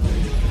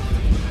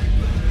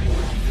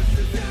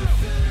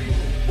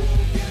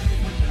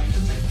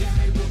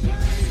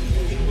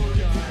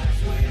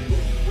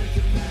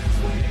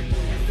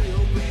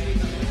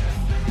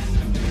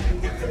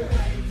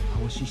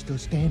 How is she still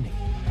standing?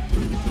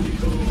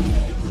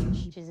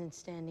 She isn't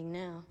standing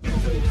now. No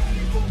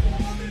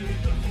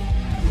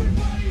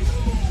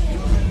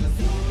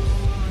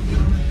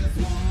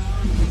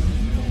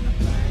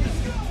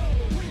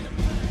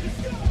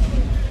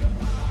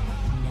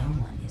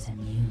one is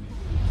immune.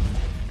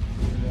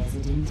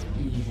 Resident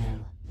Evil.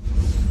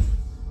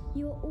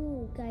 You're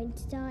all going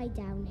to die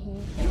down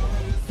here.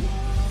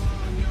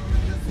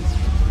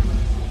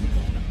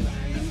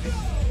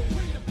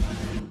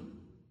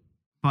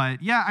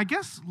 But yeah, I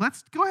guess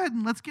let's go ahead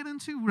and let's get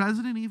into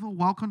Resident Evil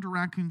Welcome to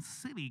Raccoon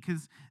City,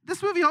 because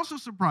this movie also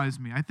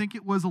surprised me. I think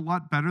it was a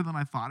lot better than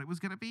I thought it was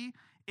going to be.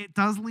 It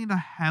does lean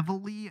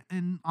heavily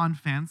on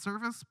fan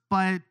service,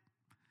 but...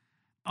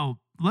 Oh,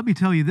 let me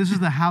tell you, this is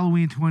the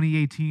Halloween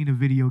 2018 of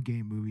video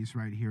game movies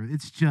right here.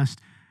 It's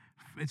just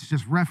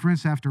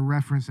reference after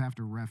reference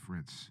after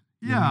reference.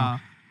 Yeah. Know?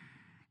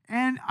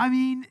 And I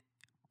mean,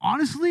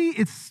 honestly,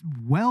 it's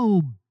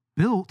well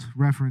built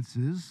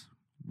references,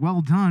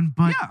 well done,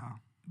 but yeah.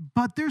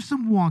 But there's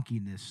some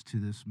wonkiness to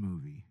this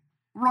movie.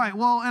 Right.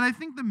 Well, and I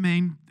think the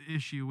main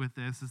issue with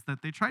this is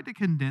that they tried to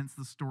condense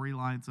the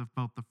storylines of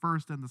both the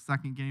first and the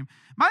second game.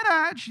 Might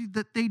I add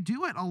that they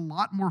do it a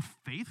lot more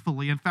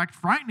faithfully, in fact,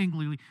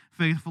 frighteningly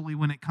faithfully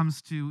when it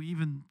comes to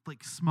even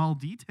like small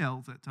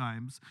details at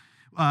times,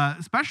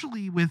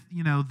 especially with,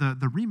 you know,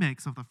 the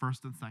remakes of the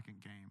first and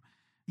second game.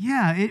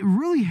 Yeah, it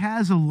really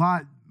has a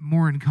lot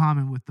more in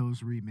common with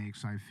those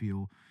remakes, I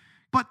feel.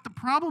 But the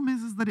problem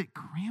is that it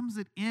crams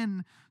it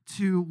in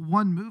to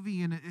one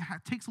movie, and it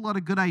takes a lot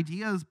of good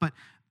ideas. But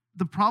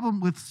the problem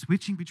with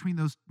switching between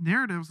those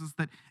narratives is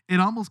that it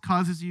almost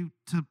causes you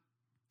to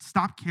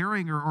stop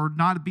caring or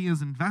not be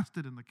as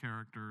invested in the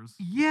characters.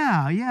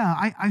 Yeah.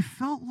 I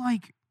felt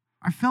like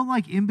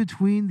in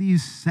between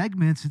these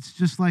segments, it's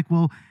just like,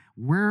 well,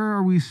 where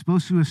are we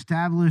supposed to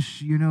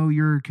establish, you know,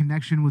 your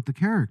connection with the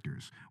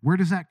characters? Where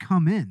does that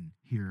come in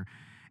here?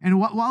 And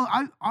while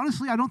I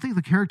honestly, I don't think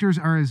the characters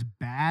are as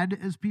bad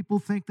as people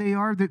think they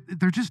are.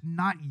 They're just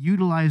not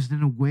utilized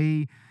in a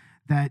way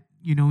that,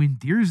 you know,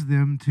 endears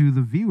them to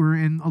the viewer.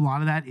 And a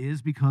lot of that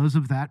is because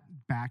of that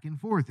back and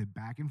forth and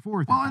back and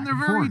forth. Well, and they're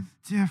very forth.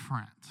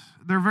 different.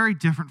 They're very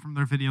different from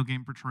their video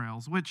game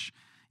portrayals, which,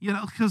 you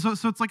know, because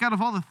so it's like out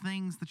of all the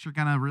things that you're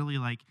gonna really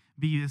like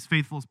be as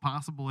faithful as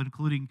possible,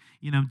 including,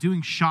 you know,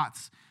 doing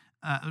shots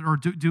or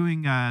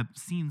doing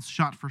scenes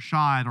shot for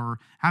shot, or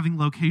having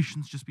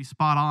locations just be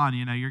spot on.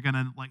 You know, you're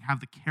gonna like have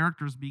the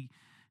characters be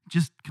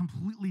just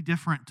completely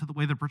different to the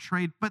way they're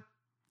portrayed. But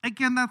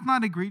again, that's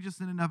not egregious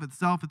in and of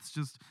itself. It's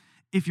just,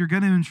 if you're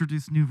going to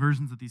introduce new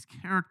versions of these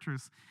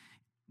characters,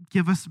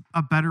 give us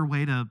a better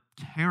way to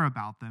care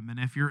about them. And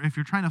if you're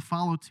trying to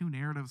follow two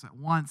narratives at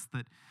once,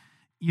 that,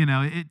 you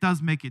know, it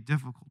does make it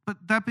difficult. But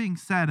that being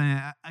said,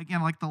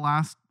 again, like the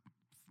last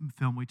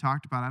film we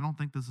talked about, I don't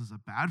think this is a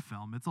bad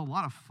film. It's a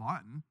lot of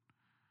fun.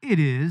 It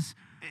is.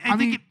 I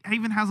think it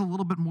even has a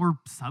little bit more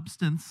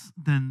substance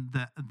than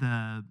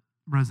the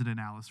Resident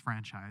Alice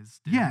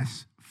franchise did.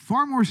 Yes,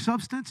 far more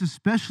substance,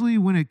 especially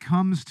when it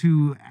comes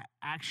to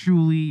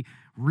actually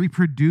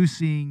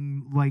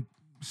reproducing like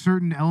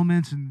certain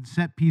elements and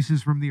set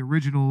pieces from the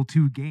original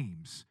two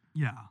games.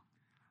 Yeah.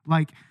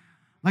 Like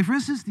for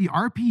instance, the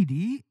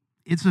RPD,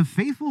 it's a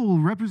faithful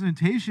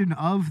representation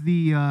of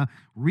the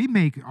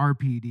remake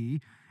RPD,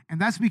 and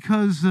that's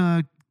because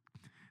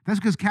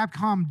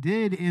Capcom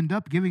did end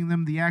up giving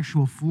them the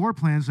actual floor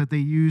plans that they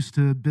used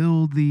to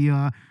build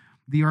the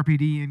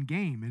RPD in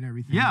game and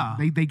everything. Yeah.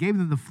 They gave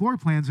them the floor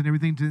plans and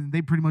everything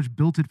they pretty much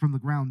built it from the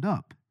ground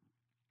up.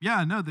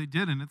 Yeah, no, they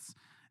did, and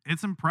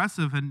it's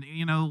impressive. And,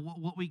 you know,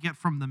 what we get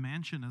from the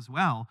mansion as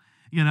well,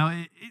 you know,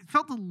 it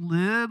felt a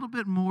little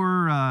bit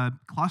more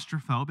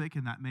claustrophobic,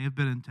 and that may have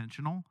been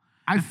intentional.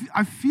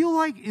 I feel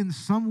like in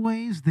some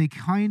ways they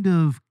kind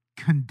of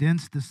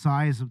condensed the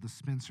size of the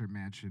Spencer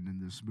Mansion in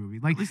this movie.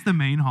 Like at least the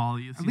main hall.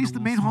 At least the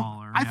main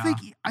smaller,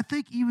 hall. I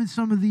think even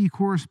some of the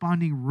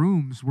corresponding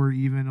rooms were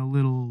even a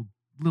little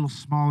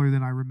smaller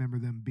than I remember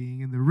them being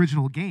in the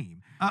original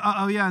game.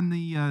 Oh yeah, and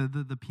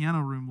the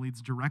piano room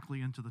leads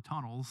directly into the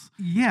tunnels.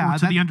 Yeah, or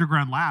to the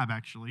underground lab,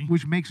 actually,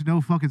 which makes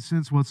no fucking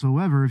sense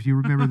whatsoever if you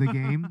remember the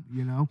game.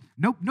 You know,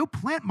 no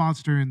plant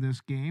monster in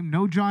this game,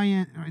 no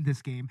giant in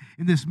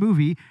this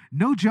movie,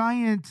 no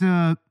giant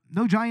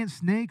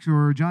snakes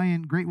or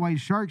giant great white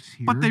sharks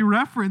here. But they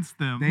reference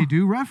them. They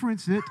do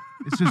reference it.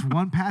 It's just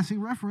one passing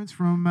reference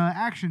from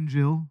Action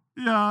Jill.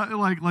 Yeah,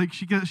 like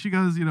she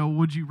goes, you know,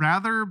 would you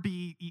rather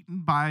be eaten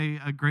by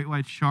a great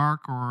white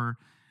shark or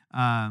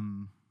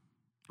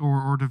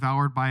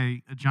devoured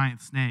by a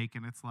giant snake?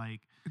 And it's like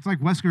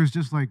Wesker is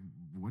just like,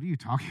 what are you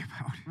talking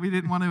about? we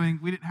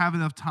didn't have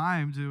enough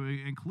time to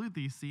include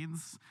these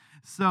scenes,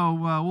 so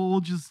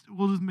we'll just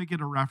make it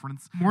a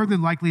reference. More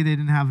than likely, they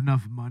didn't have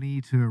enough money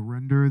to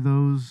render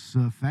those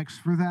effects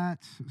for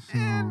that. So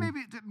maybe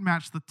it didn't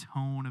match the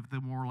tone of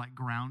the more like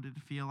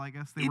grounded feel, I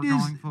guess they were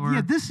going for.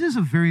 Yeah, this is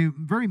a very,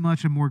 very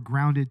much a more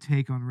grounded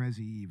take on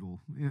Resident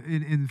Evil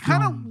in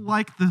kind of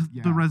like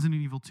the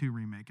Resident Evil 2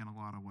 remake in a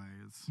lot of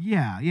ways.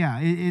 Yeah.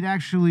 It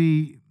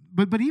actually.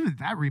 But even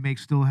that remake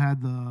still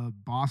had the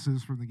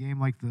bosses from the game,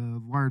 like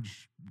the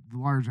large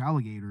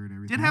alligator and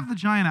everything. Did have the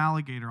giant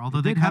alligator,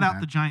 although they cut out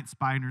the giant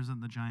spiders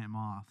and the giant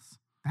moths.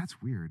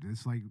 That's weird.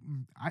 It's like,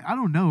 I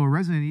don't know, a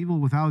Resident Evil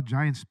without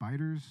giant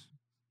spiders.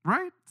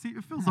 Right? See,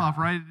 it feels off,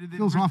 right? It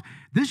feels off.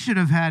 This should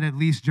have had at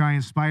least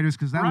giant spiders,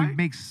 because that would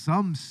make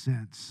some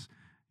sense,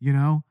 you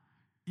know?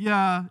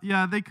 Yeah,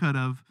 they could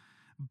have.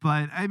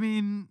 But, I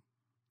mean,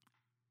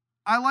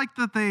 I like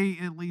that they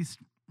at least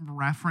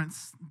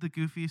reference the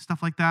Goofy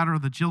stuff like that, or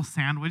the Jill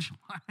sandwich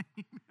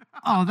line.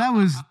 Wow, that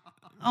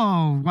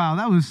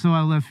was so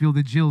out of left field.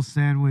 The Jill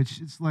sandwich.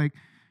 It's like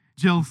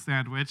Jill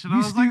sandwich, and I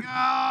was like,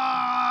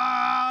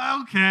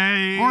 oh,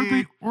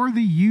 okay. Or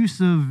the use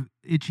of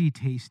Itchy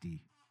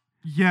Tasty.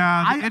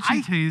 Yeah, the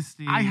Itchy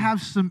Tasty. I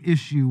have some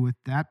issue with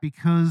that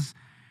because,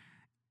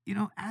 you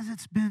know, as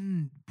it's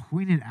been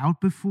pointed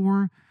out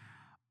before,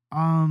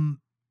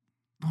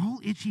 the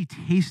whole Itchy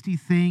Tasty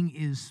thing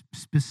is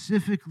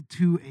specific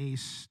to a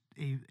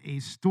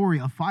story,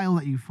 a file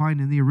that you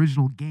find in the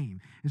original game.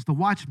 It's the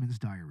Watchman's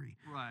Diary.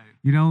 Right.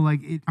 You know,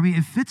 like,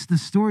 it fits the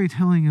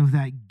storytelling of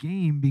that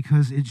game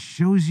because it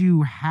shows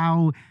you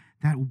how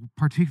that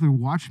particular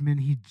Watchman,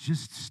 he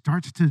just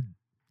starts to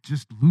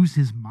just lose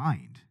his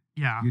mind.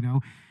 Yeah. You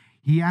know,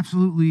 he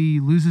absolutely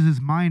loses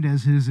his mind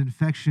as his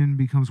infection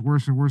becomes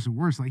worse and worse and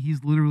worse. Like,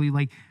 he's literally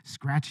like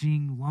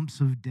scratching lumps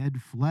of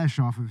dead flesh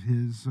off of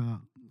his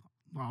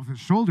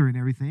shoulder and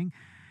everything,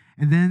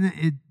 and then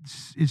it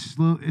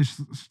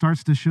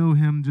starts to show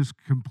him just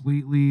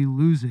completely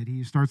lose it.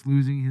 He starts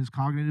losing his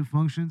cognitive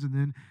functions, and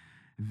then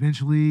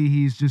eventually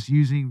he's just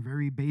using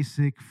very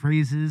basic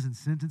phrases and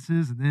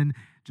sentences, and then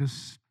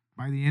just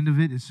by the end of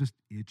it, it's just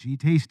Itchy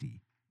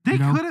Tasty. They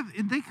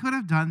could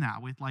have done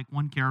that with like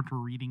one character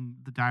reading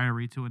the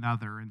diary to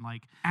another, and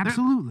like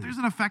absolutely, there's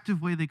an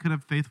effective way they could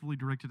have faithfully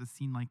directed a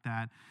scene like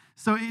that.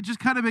 So it just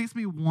kind of makes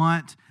me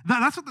want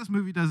that's what this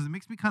movie does. It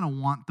makes me kind of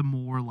want the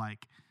more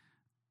like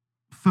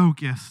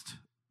focused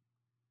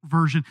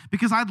version,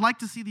 because I'd like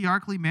to see the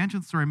Arkley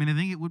Mansion story. I mean, I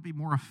think it would be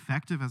more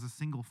effective as a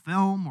single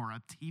film or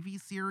a TV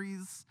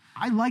series.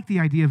 I like the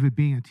idea of it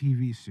being a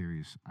TV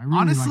series. I really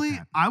Honestly, like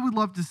that. I would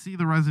love to see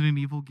the Resident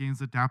Evil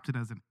games adapted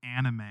as an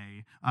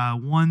anime,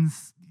 one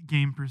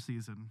game per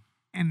season.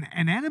 And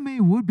an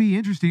anime would be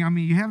interesting. I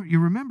mean, you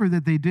remember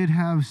that they did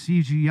have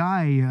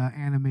CGI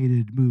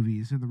animated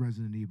movies in the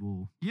Resident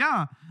Evil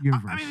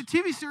universe. I mean, a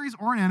TV series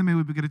or an anime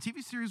would be good. A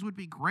TV series would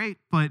be great,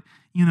 but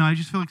I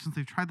just feel like since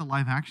they've tried the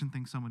live action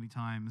thing so many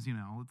times,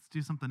 let's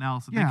do something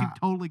else. And they could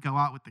totally go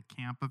out with the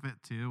camp of it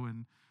too.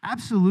 And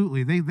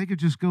absolutely, they could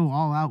just go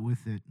all out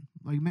with it.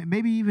 Like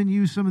maybe even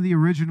use some of the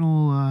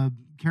original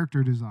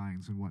character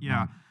designs and whatnot.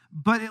 Yeah,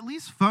 but at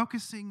least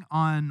focusing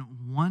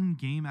on one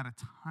game at a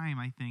time,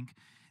 I think.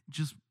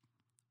 Just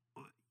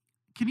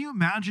can you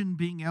imagine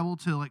being able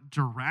to like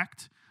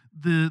direct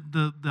the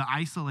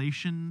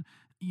isolation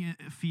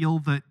feel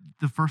that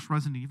the first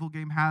Resident Evil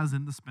game has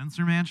in the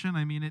Spencer Mansion?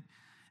 I mean, it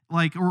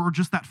or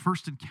just that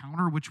first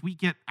encounter, which we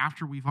get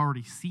after we've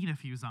already seen a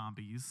few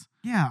zombies.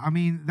 Yeah, I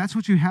mean, that's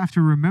what you have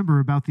to remember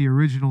about the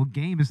original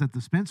game is that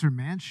the Spencer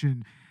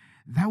Mansion,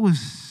 that was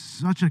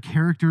such a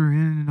character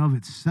in and of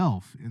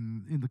itself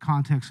in the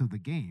context of the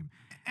game.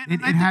 And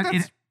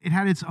it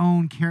had its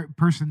own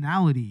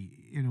personality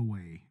in a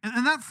way.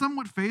 And that's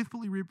somewhat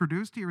faithfully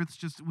reproduced here. It's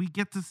just we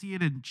get to see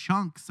it in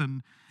chunks,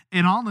 and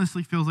it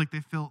honestly feels like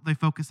they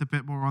focus a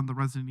bit more on the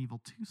Resident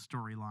Evil 2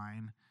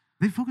 storyline.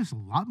 They focus a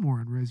lot more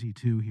on Resi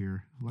 2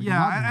 here.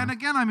 And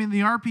again, I mean,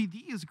 the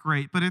RPD is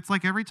great, but it's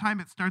like every time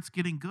it starts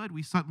getting good,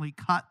 we suddenly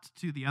cut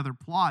to the other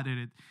plot,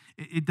 and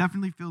it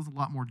definitely feels a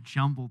lot more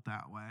jumbled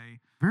that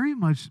way. Very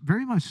much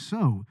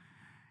so.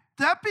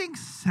 That being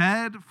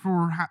said,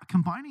 for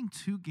combining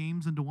two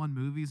games into one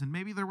movies, and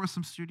maybe there was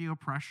some studio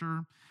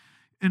pressure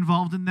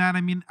involved in that.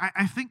 I mean,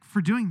 I think for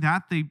doing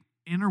that, they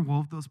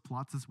interwove those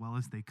plots as well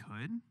as they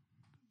could.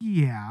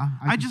 Yeah,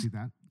 I can see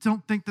that.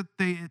 Don't think that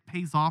it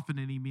pays off in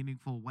any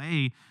meaningful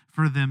way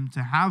for them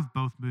to have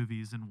both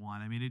movies in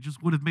one. I mean, it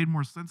just would have made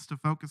more sense to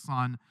focus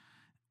on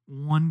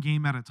one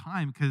game at a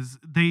time, because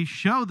they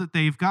show that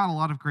they've got a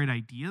lot of great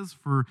ideas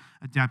for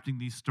adapting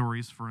these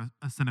stories for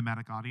a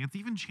cinematic audience,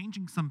 even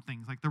changing some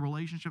things like the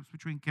relationships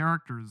between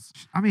characters.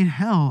 I mean,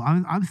 hell,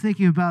 I'm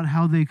thinking about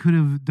how they could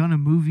have done a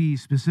movie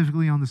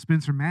specifically on the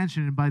Spencer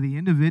Mansion, and by the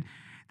end of it,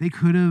 they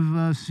could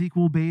have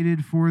sequel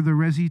baited for the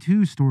Resi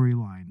 2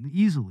 storyline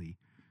easily.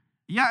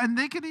 Yeah, and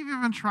they could have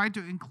even tried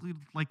to include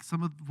like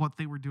some of what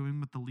they were doing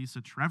with the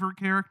Lisa Trevor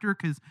character,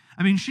 because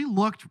I mean, she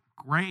looked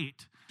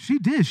great. She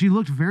did. She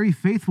looked very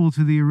faithful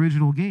to the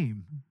original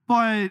game.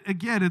 But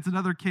again, it's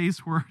another case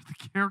where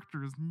the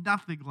character is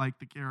nothing like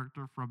the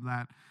character from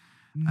that.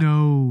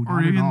 No,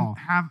 or not even at all.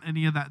 have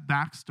any of that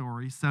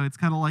backstory. So it's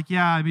kind of like,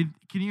 yeah, I mean,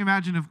 can you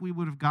imagine if we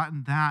would have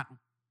gotten that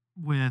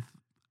with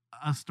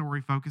a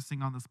story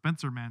focusing on the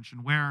Spencer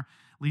Mansion, where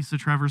Lisa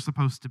Trevor's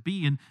supposed to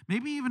be, and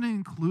maybe even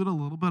include a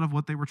little bit of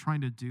what they were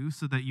trying to do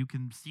so that you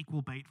can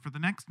sequel bait for the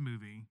next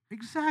movie.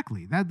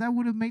 Exactly. That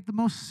would have made the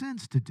most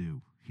sense to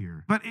do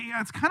here. But yeah,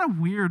 it's kind of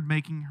weird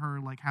making her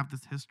like have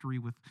this history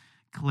with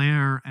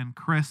Claire and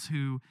Chris,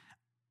 who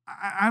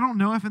I don't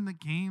know if in the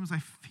games, I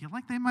feel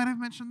like they might have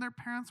mentioned their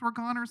parents were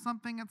gone or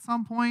something at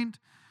some point.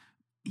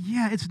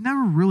 Yeah, it's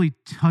never really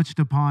touched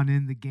upon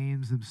in the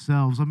games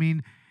themselves. I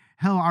mean,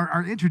 hell,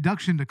 our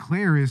introduction to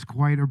Claire is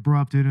quite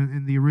abrupt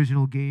in the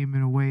original game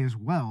in a way as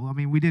well. I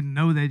mean, we didn't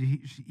know that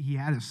he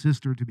had a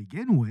sister to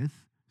begin with.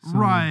 So.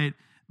 Right.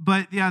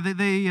 But yeah,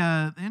 they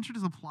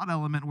introduced a plot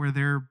element where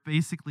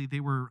they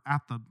were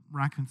at the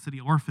Raccoon City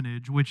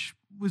orphanage, which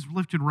was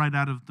lifted right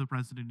out of the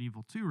Resident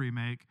Evil 2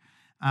 remake.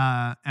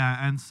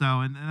 And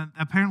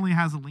apparently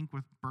has a link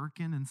with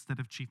Birkin instead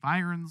of Chief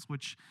Irons,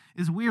 which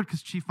is weird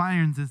because Chief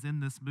Irons is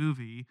in this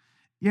movie.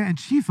 Yeah, and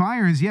Chief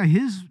Irons, yeah,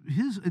 his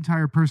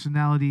entire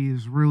personality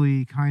is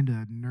really kind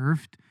of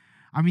nerfed.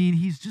 I mean,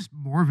 he's just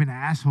more of an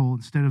asshole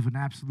instead of an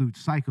absolute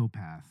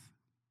psychopath.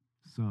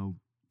 So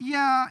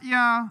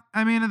yeah.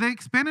 I mean, they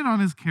expanded on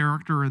his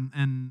character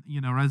in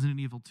Resident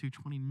Evil 2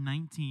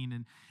 2019,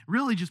 and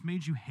really just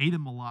made you hate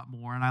him a lot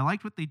more. And I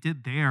liked what they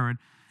did there. And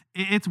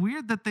it's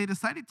weird that they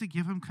decided to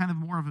give him kind of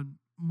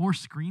more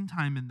screen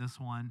time in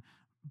this one,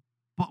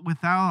 but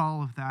without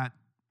all of that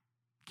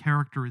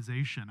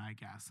characterization, I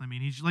guess. I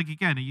mean, he's like,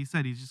 again, you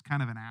said he's just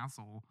kind of an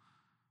asshole.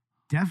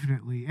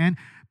 Definitely. And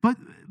but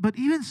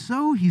even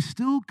so, he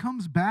still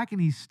comes back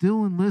and he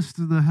still enlists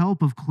the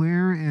help of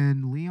Claire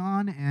and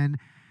Leon. And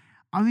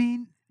I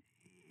mean,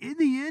 in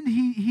the end,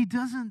 he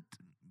doesn't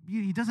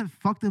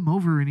fuck them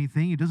over or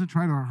anything. He doesn't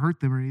try to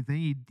hurt them or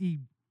anything.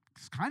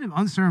 He's kind of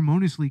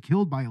unceremoniously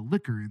killed by a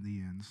licker in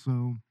the end.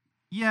 So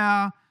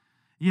yeah.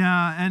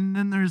 And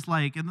then there's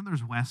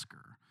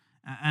Wesker,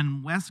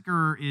 and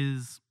Wesker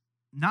is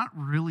not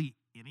really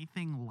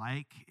anything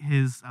like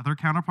his other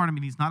counterpart. I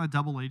mean, he's not a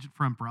double agent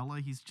for Umbrella.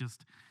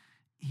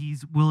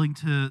 He's willing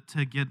to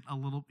get a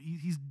little.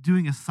 He's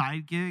doing a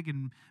side gig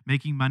and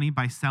making money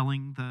by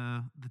selling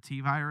the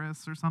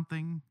T-Virus or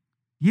something.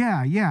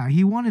 Yeah.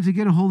 He wanted to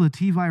get a hold of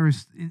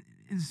T-Virus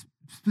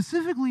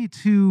specifically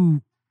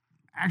to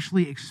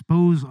actually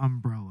expose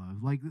Umbrella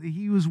of. Like,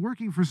 he was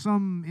working for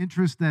some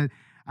interest that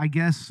I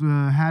guess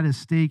had a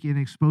stake in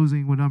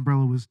exposing what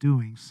Umbrella was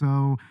doing.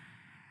 So,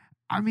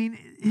 I mean,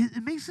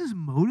 it makes his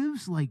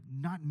motives like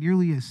not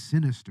nearly as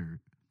sinister.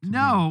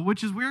 No,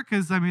 which is weird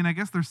because I mean, I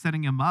guess they're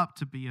setting him up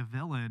to be a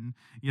villain,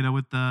 you know,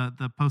 with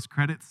the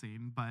post-credit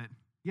scene. But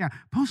yeah,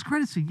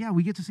 post-credit scene. Yeah,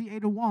 we get to see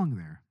Ada Wong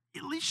there.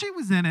 At least she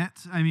was in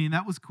it. I mean,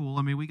 that was cool.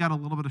 I mean, we got a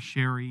little bit of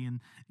Sherry,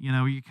 and you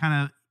know, you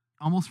kind of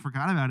almost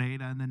forgot about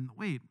Ada, and then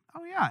wait,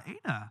 oh yeah,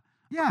 Ada.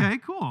 Yeah. Okay,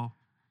 cool.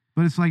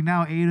 But it's like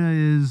now Ada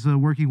is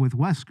working with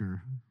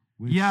Wesker.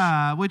 Which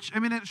I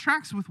mean, it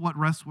tracks with what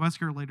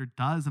Wesker later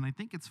does, and I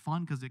think it's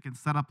fun because it can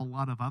set up a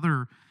lot of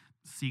other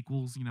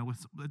sequels, you know,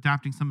 with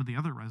adapting some of the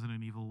other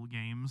Resident Evil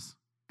games.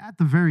 At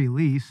the very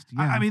least,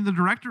 yeah. I mean, the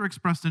director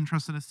expressed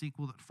interest in a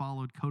sequel that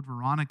followed Code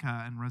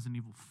Veronica and Resident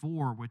Evil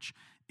 4, which,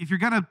 if you're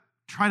going to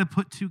try to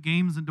put two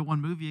games into one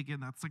movie again,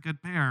 that's a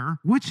good pair.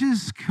 Which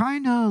is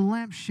kind of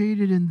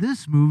lampshaded in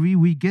this movie.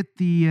 We get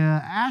the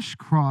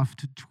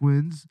Ashcroft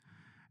twins,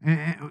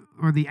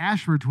 or the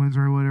Ashford twins,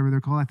 or whatever they're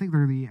called. I think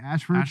they're the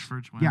Ashford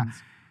twins. Yeah,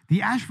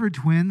 the Ashford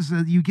twins.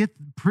 You get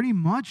pretty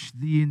much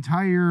the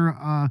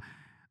entire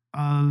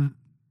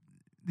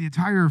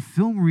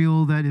film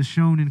reel that is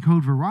shown in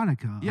Code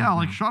Veronica. Yeah,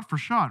 like shot for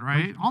shot,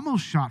 right? Like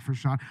almost shot for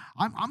shot.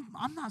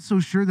 I'm not so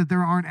sure that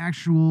there aren't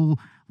actual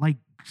like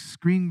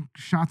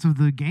screenshots of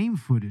the game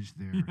footage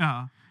there.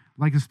 Yeah,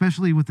 like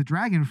especially with the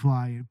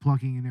dragonfly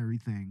plucking and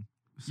everything.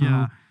 So,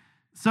 yeah.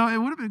 So it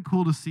would have been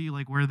cool to see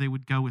like where they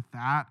would go with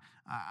that.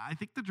 I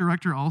think the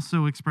director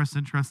also expressed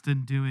interest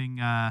in doing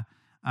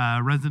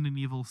Resident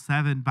Evil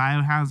 7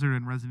 Biohazard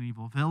and Resident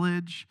Evil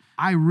Village.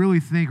 I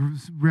really think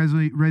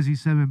Resi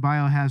 7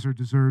 Biohazard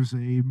deserves a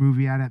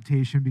movie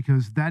adaptation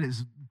because that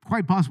is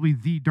quite possibly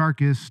the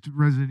darkest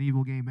Resident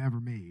Evil game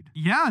ever made.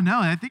 Yeah, no,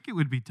 I think it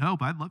would be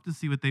dope. I'd love to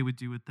see what they would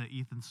do with the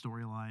Ethan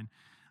storyline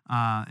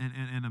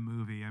in a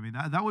movie. I mean,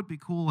 that would be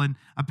cool. And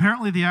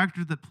apparently the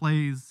actor that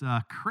plays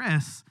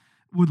Chris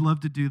would love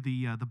to do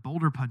the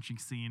boulder punching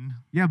scene.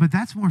 Yeah, but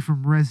that's more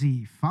from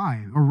Resi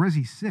 5 or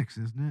Resi 6,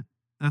 isn't it?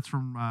 That's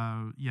from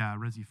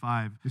Resi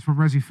 5. It's from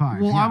Resi 5.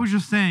 Well, yeah. I was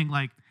just saying,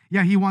 like,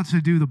 yeah, he wants to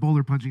do the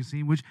boulder punching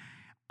scene, which,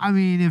 I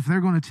mean, if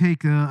they're going to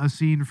take a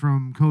scene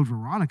from Code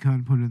Veronica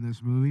and put it in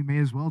this movie, may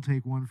as well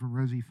take one from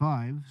Resi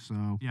 5.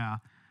 So yeah.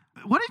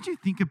 What did you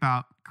think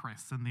about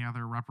Chris and the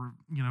other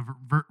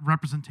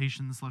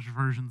representations /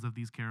 versions of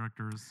these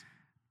characters?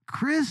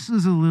 Chris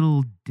is a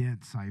little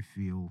dense, I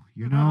feel.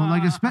 You know,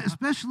 like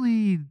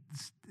especially.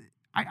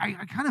 I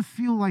kind of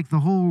feel like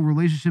the whole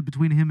relationship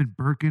between him and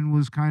Birkin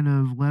was kind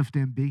of left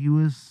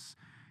ambiguous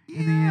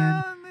in the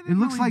end. They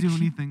didn't really do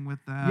anything with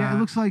that. Yeah, it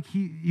looks like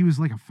he was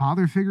like a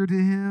father figure to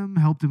him,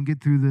 helped him get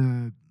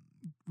through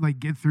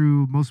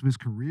most of his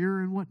career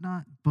and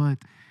whatnot.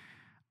 But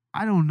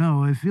I don't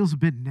know. It feels a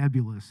bit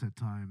nebulous at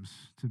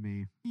times to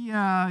me.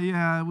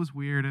 Yeah, it was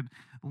weird. And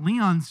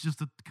Leon's just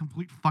a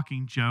complete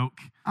fucking joke.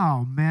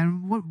 Oh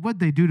man,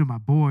 what'd they do to my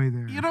boy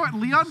there? You know what?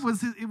 Leon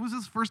it was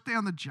his first day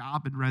on the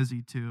job in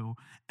Resi 2,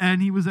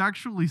 and he was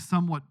actually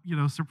somewhat, you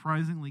know,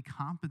 surprisingly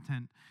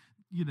competent,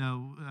 you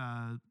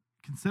know,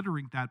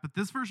 considering that. But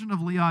this version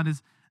of Leon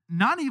is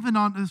not even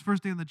on his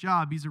first day on the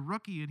job. He's a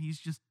rookie, and he's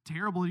just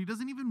terrible. He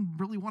doesn't even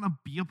really want to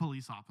be a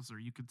police officer.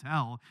 You could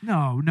tell.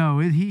 No,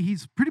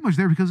 he's pretty much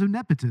there because of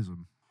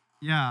nepotism.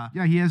 Yeah.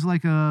 Yeah, he has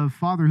like a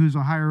father who's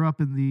a higher up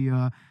in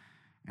the,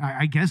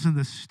 I guess in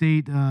the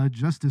state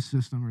justice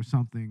system or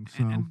something.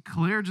 So and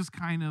Claire just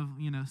kind of,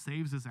 you know,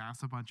 saves his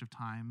ass a bunch of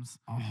times.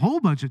 A whole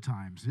bunch of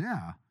times,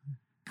 yeah.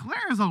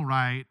 Claire is all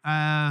right.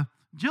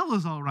 Jill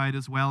is all right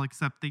as well,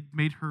 except they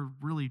made her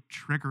really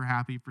trigger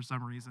happy for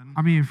some reason.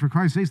 I mean, for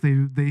Christ's sakes,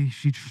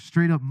 she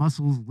straight up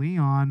muscles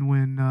Leon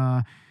when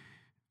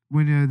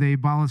they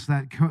balance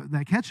that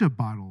ketchup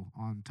bottle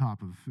on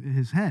top of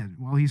his head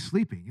while he's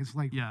sleeping. It's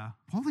like, yeah,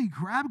 holy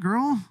crap,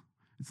 girl!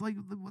 It's like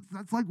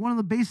that's like one of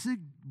the basic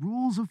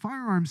rules of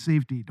firearm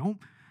safety.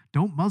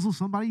 Don't muzzle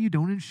somebody you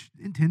don't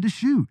intend to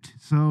shoot.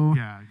 So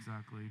yeah,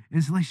 exactly.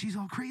 It's like she's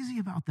all crazy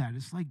about that.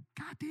 It's like,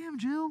 goddamn,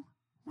 Jill.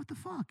 What the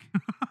fuck?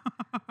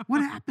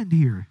 What happened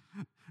here?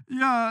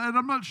 Yeah, and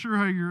I'm not sure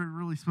how you're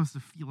really supposed to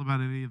feel about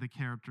any of the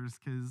characters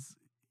because,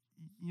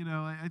 you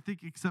know, I think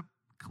except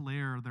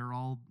Claire, they're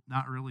all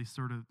not really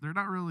they're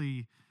not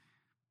really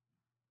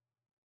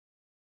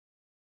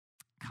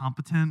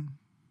competent.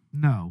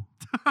 No.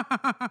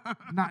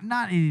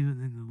 not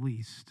even in the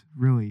least,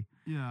 really.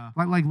 Yeah.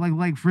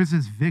 Like for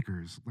instance,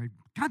 Vickers. Like,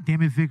 God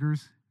damn it,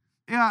 Vickers.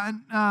 Yeah,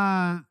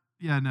 and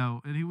yeah, no,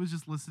 and he was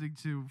just listening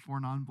to Four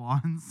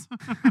Non-Blondes.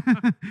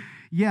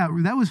 Yeah,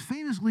 that was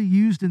famously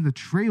used in the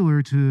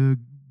trailer to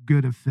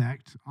good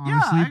effect,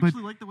 honestly. Yeah, I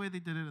actually like the way they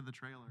did it in the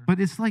trailer. But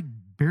it's like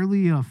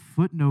barely a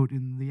footnote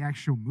in the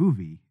actual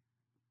movie.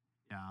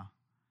 Yeah.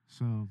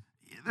 So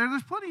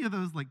there's plenty of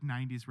those like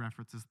 90s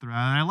references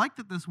throughout. And I like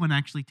that this one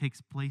actually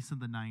takes place in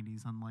the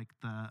 90s, unlike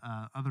the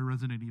other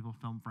Resident Evil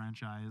film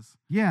franchise.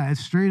 Yeah, it's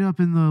straight up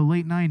in the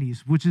late 90s,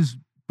 which is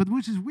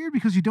weird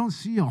because you don't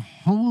see a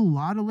whole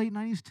lot of late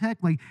 90s tech.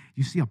 Like,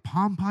 you see a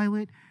Palm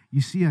Pilot,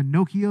 you see a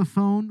Nokia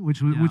phone,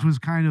 which was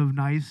kind of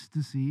nice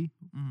to see.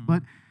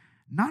 but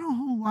not a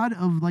whole lot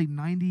of like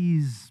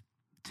 90s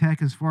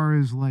tech as far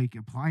as like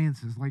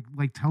appliances,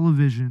 like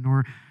television,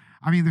 or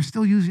I mean, they're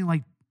still using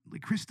like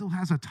Chris still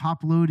has a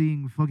top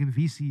loading fucking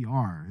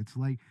VCR. It's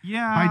like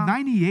by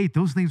 98,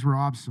 those things were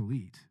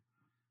obsolete.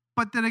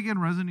 But then again,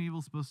 Resident Evil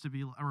is supposed to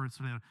be, or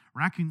sort of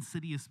Raccoon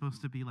City is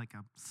supposed to be like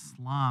a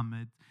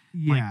slum.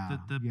 Like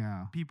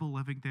the people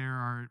living there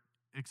are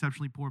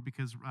exceptionally poor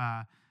because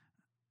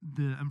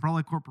the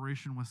Umbrella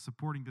Corporation was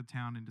supporting the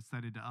town and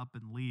decided to up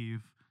and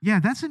leave. Yeah,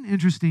 that's an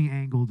interesting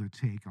angle to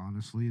take,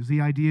 honestly, is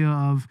the idea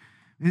of,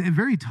 and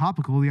very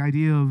topical, the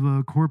idea of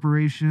a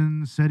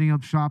corporation setting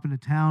up shop in a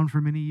town for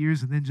many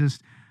years and then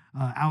just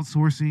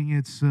outsourcing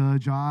its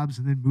jobs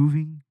and then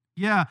moving.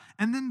 Yeah,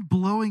 and then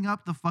blowing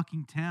up the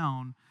fucking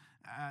town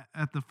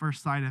at the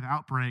first sight of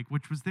outbreak,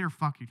 which was their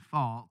fucking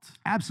fault.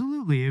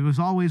 Absolutely. It was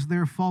always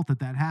their fault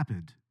that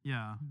happened.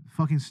 Yeah.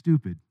 Fucking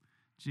stupid.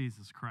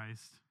 Jesus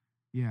Christ.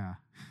 Yeah.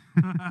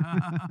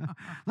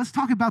 Let's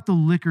talk about the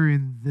liquor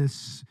in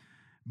this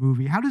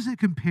movie. How does it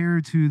compare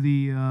to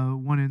the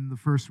one in the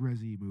first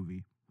Resi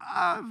movie?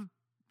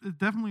 It's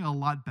definitely a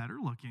lot better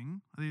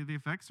looking. The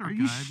effects are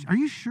good. Are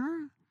you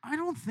sure? I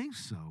don't think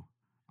so.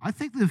 I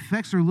think the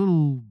effects are a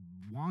little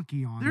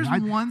wonky on There's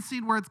it. one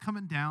scene where it's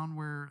coming down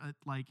where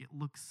it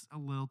looks a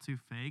little too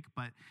fake,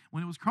 but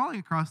when it was crawling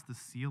across the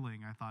ceiling,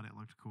 I thought it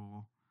looked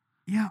cool.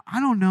 Yeah, I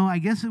don't know. I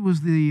guess it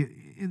was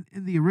in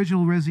the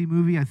original Resi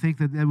movie, I think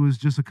that was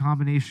just a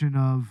combination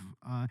of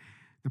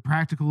the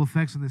practical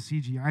effects and the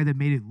CGI that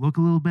made it look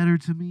a little better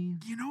to me.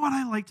 You know what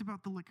I liked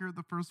about the liquor of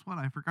the first one?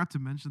 I forgot to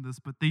mention this,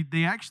 but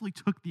they actually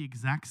took the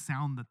exact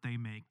sound that they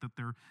make, that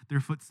their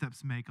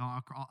footsteps make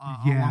along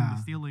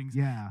the ceilings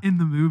in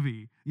the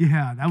movie.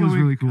 Yeah, that was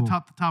really cool.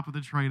 The top of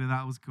the train, and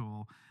that was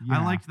cool. Yeah.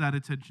 I liked that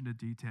attention to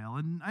detail.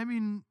 And I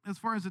mean, as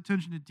far as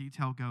attention to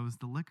detail goes,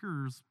 the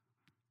liquors,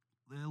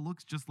 it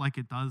looks just like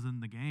it does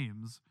in the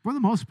games. For the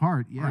most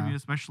part, yeah. Or, I mean,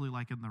 especially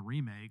like in the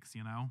remakes,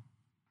 you know?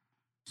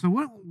 So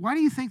why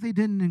do you think they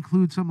didn't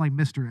include something like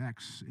Mr.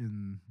 X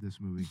in this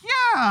movie?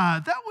 Yeah,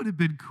 that would have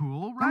been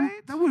cool,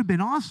 right? That would have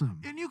been awesome.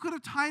 And you could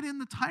have tied in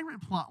the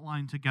Tyrant plot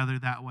line together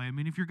that way. I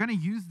mean, if you're going to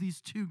use these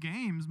two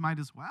games, might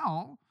as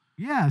well.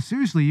 Yeah,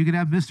 seriously, you could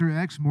have Mr.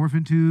 X morph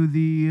into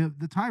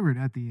the Tyrant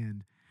at the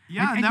end.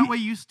 Yeah, and that way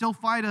you still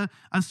fight a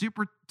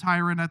super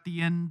tyrant at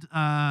the end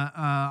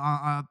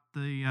at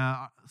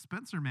the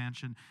Spencer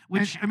Mansion,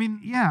 which, I mean,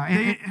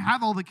 they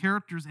have all the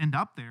characters end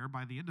up there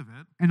by the end of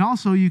it. And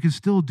also, you can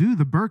still do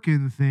the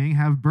Birkin thing,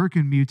 have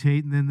Birkin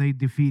mutate, and then they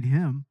defeat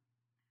him.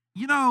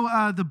 You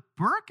know, the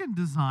Birkin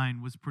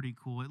design was pretty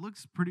cool. It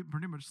looks pretty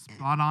much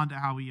spot on to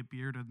how he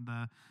appeared in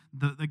the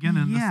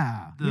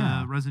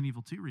Resident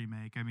Evil 2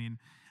 remake. I mean,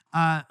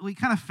 we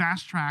kind of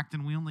fast-tracked,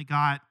 and we only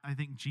got, I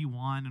think,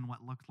 G1 and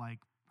what looked like,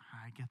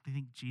 I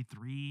think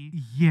G3.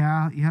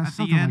 Yeah,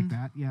 something like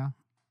that, yeah.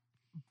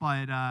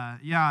 But,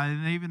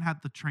 and they even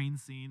had the train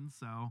scene,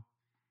 so.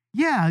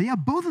 Yeah,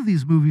 both of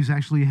these movies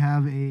actually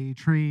have a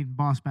train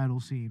boss battle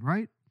scene,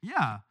 right?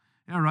 Yeah,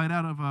 right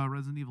out of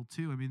Resident Evil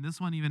 2. I mean, this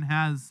one even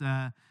has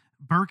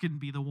Birkin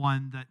be the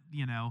one that,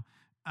 you know,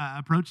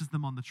 approaches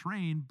them on the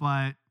train,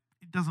 but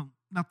it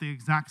not the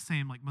exact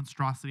same, like,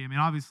 monstrosity. I mean,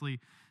 obviously,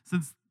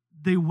 since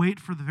they wait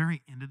for the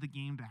very end of the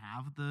game to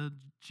have the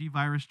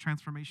G-Virus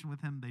transformation with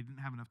him, they didn't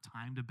have enough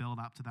time to build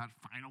up to that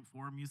final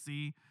form, you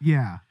see?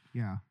 Yeah.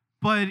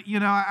 But,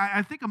 you know,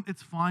 I think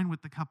it's fine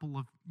with the couple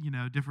of, you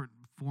know, different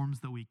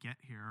forms that we get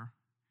here.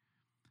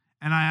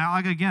 And I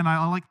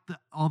like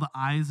all the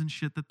eyes and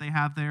shit that they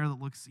have there that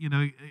looks, you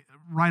know,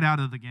 right out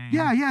of the game.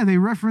 Yeah, they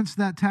referenced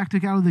that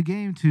tactic out of the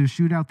game to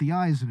shoot out the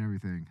eyes and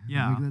everything.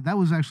 Yeah. Like, that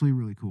was actually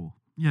really cool.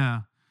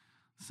 Yeah.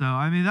 So,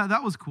 I mean,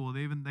 that was cool. They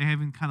even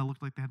kind of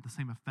looked like they had the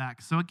same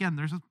effects. So, again,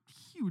 there's a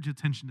huge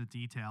attention to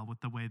detail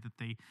with the way that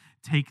they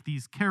take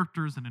these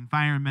characters and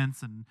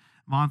environments and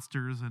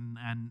monsters and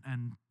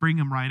bring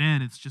them right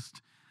in. It's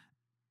just,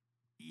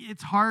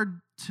 it's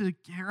hard to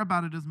care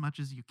about it as much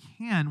as you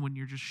can when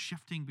you're just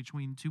shifting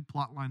between two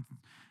plot lines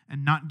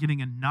and not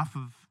getting enough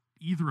of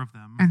either of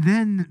them. And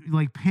then,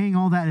 like, paying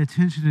all that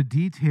attention to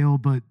detail,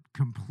 but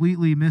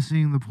completely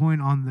missing the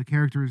point on the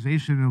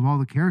characterization of all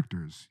the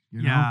characters.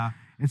 You know? Yeah.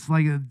 It's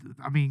like,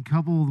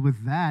 coupled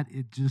with that,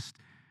 it just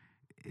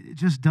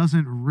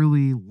doesn't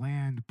really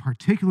land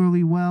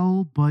particularly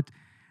well. But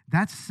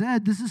that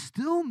said, this is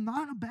still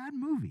not a bad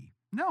movie.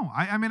 No,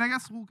 I mean, I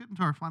guess we'll get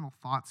into our final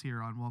thoughts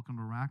here on Welcome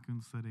to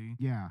Raccoon City.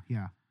 Yeah.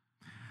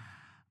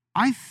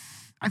 I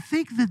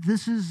think that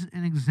this is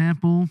an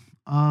example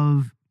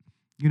of,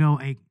 you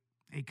know, a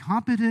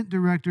competent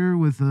director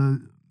with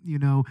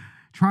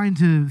trying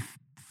to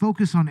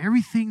focus on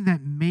everything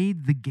that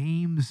made the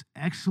games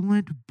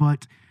excellent,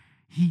 but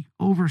he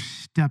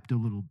overstepped a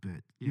little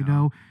bit. Yeah. You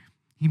know,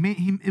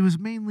 it was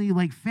mainly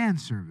like fan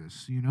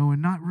service, you know,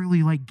 and not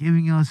really like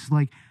giving us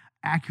like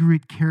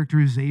accurate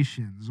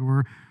characterizations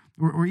or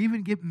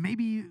even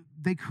maybe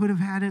they could have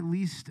had at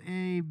least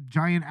a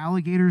giant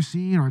alligator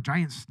scene or a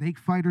giant snake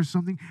fight or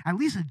something. At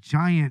least a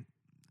giant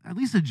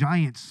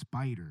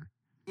spider.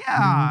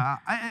 Yeah,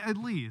 you know? At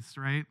least,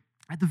 right?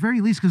 At the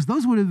very least, because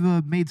those would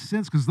have made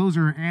sense, because those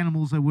are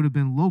animals that would have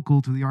been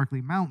local to the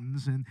Arklay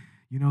Mountains, and,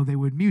 they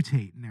would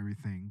mutate and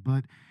everything.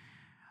 But,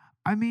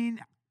 I mean,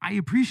 I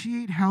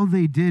appreciate how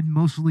they did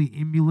mostly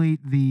emulate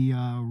the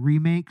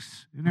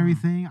remakes and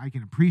everything. I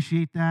can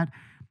appreciate that.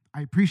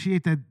 I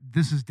appreciate that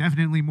this is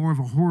definitely more of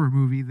a horror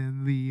movie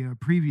than the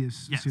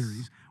previous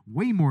series.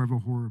 Way more of a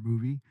horror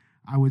movie,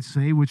 I would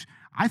say, which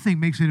I think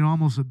makes it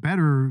almost a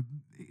better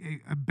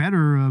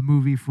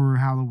movie for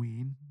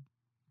Halloween.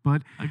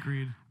 But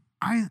agreed.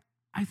 I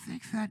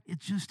think that it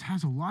just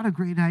has a lot of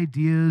great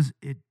ideas.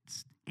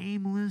 It's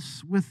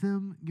aimless with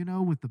them,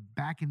 with the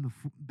back and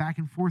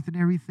forth and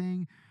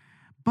everything.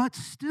 But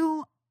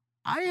still,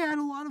 I had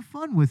a lot of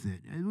fun with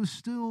it. It was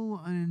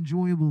still an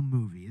enjoyable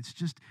movie. It's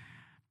just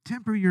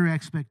temper your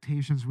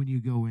expectations when you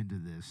go into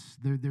this.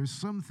 There's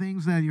some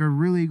things that you're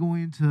really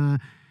going to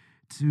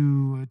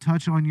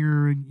touch on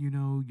your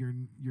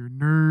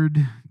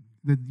nerd,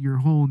 your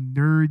whole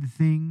nerd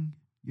thing,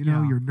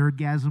 your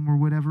nerdgasm or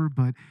whatever,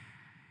 but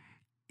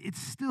it's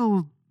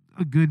still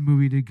a good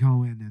movie to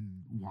go in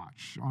and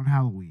watch on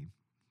Halloween.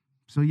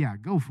 So yeah,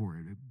 go for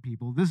it,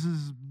 people. This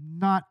is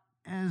not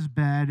as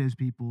bad as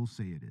people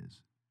say it is.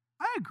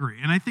 I agree.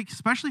 And I think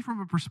especially from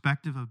a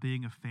perspective of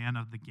being a fan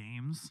of the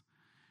games,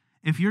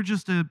 if you're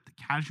just a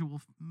casual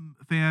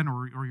fan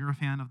or you're a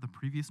fan of the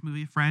previous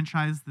movie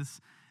franchise, this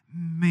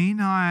may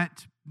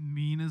not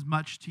mean as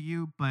much to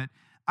you, but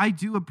I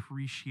do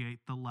appreciate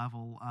the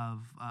level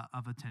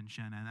of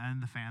attention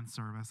and the fan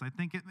service. I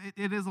think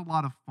it is a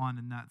lot of fun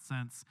in that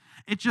sense.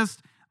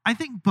 I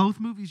think both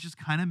movies just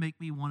kind of make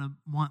me want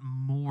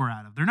more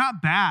out of. They're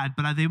not bad,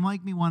 but they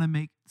make me want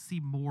to see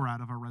more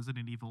out of a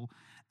Resident Evil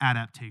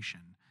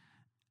adaptation.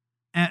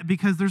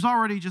 Because there's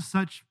already just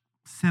such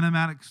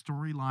cinematic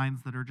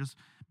storylines that are just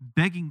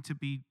begging to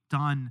be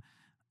done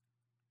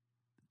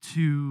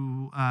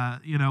to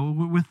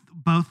with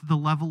both the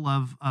level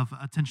of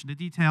attention to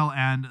detail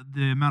and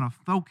the amount of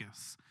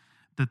focus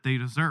that they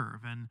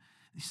deserve. And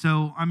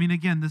so, I mean,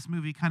 again, this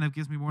movie kind of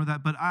gives me more of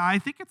that, but I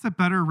think it's a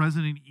better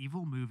Resident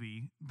Evil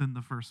movie than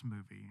the first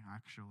movie,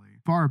 actually.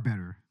 Far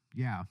better.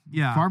 Yeah.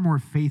 Far more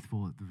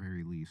faithful at the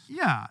very least.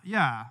 Yeah.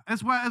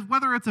 As well as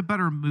whether it's a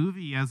better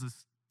movie as a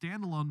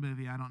standalone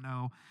movie, I don't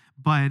know,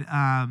 but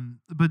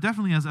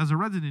definitely as a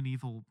Resident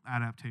Evil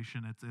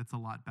adaptation, it's a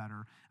lot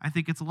better. I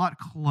think it's a lot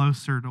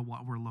closer to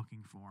what we're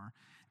looking for.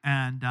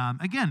 And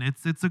again,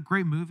 it's a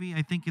great movie.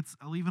 I think it's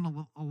even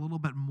a little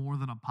bit more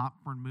than a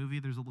popcorn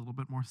movie. There's a little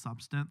bit more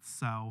substance,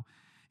 so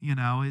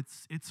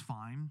it's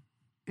fine.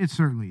 It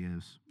certainly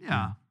is.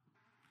 Yeah.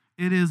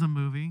 It is a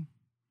movie.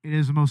 It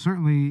is most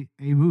certainly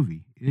a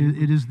movie.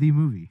 It is the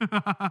movie.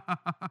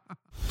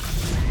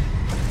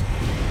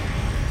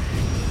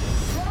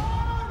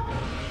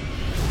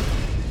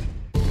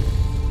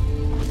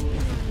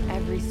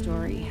 Every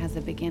story has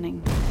a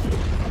beginning.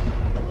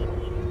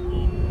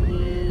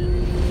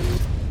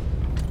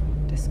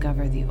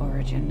 Discover the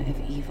origin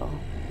of evil.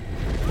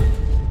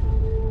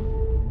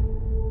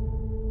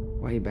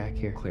 Why are you back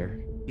here, Claire?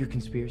 Your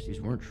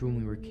conspiracies weren't true when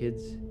we were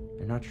kids.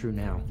 They're not true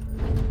now.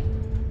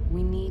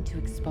 We need to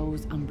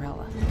expose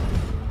Umbrella.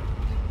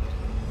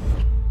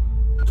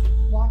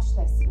 Watch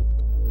this.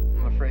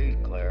 I'm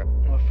afraid, Claire.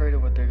 I'm afraid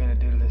of what they're gonna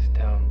do to this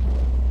town.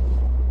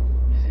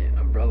 You see,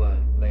 Umbrella,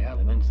 they had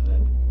an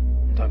incident.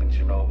 I'm talking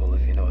Chernobyl,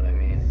 if you know what I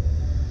mean.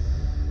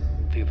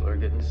 People are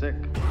getting sick.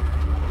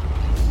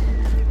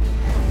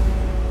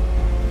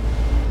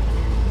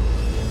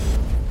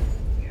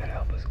 You gotta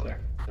help us,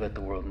 Claire. Let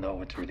the world know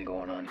what's really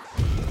going on.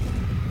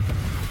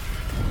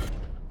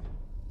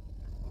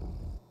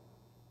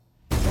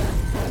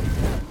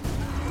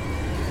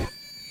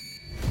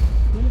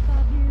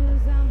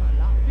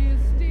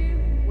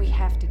 We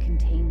have to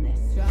contain this.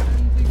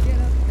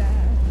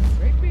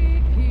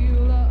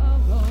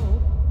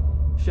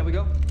 Shall we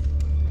go?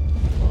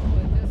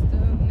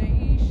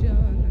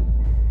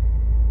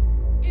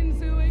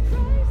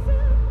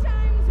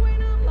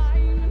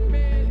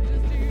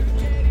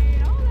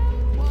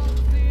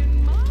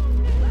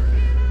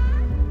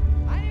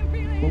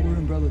 What were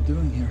Umbrella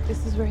doing here?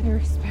 This is where they're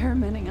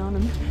experimenting on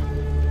him.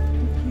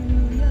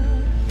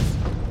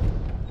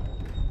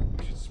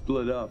 We should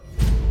split up.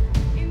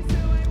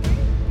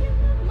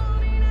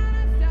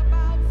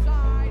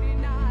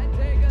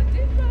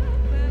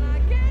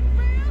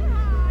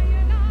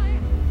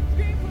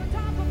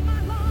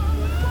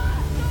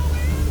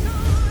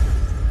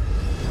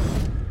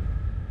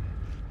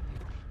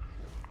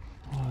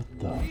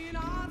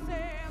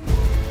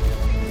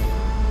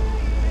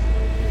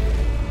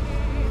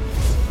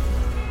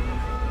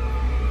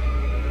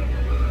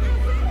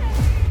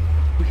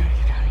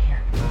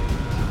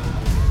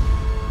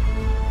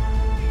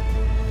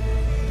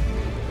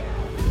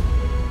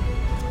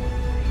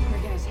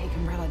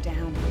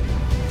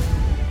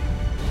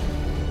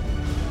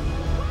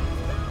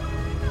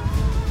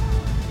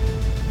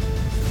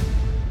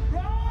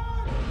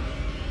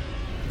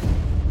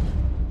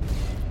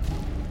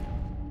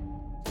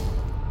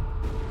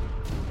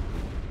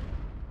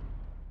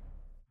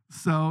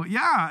 So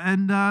yeah,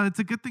 and it's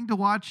a good thing to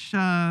watch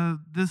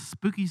this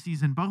spooky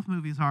season. Both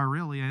movies are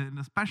really, and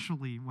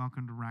especially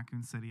Welcome to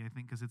Raccoon City, I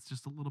think, because it's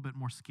just a little bit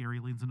more scary,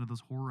 leans into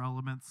those horror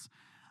elements.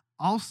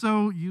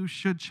 Also, you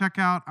should check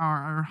out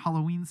our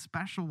Halloween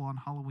special on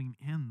Halloween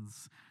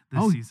Ends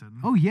this season.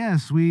 Oh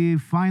yes, we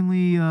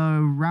finally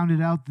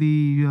rounded out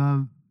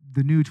the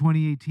new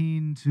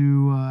 2018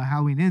 to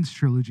Halloween Ends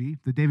trilogy,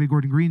 the David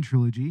Gordon Green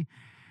trilogy.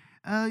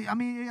 I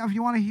mean, if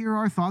you want to hear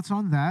our thoughts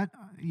on that,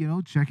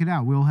 check it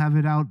out. We'll have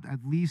it out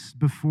at least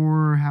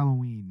before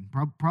Halloween,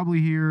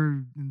 probably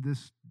here in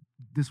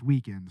this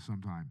weekend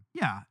sometime.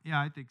 Yeah,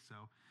 I think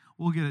so.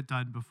 We'll get it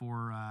done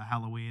before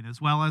Halloween,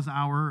 as well as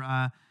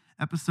our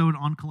episode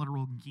on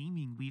Collateral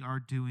Gaming. We are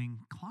doing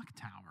Clock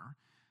Tower.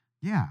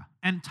 Yeah.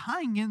 And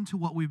tying into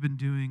what we've been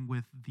doing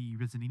with the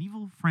Resident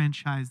Evil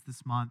franchise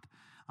this month,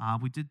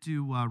 we did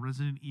do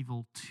Resident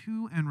Evil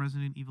 2 and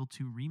Resident Evil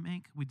 2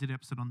 Remake. We did an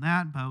episode on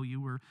that. Bo, you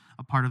were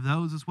a part of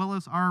those, as well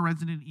as our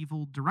Resident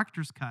Evil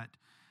Director's Cut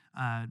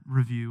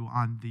review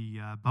on the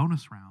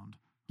bonus round.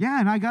 Yeah,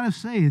 and I gotta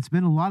say, it's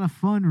been a lot of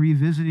fun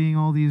revisiting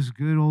all these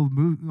good old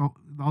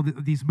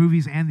these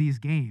movies and these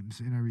games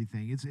and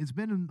everything. It's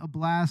been a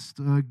blast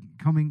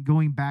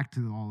going back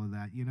to all of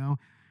that.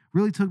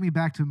 Really took me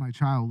back to my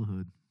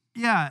childhood.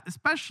 Yeah,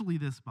 especially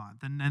this month,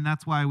 and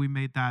that's why we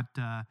made that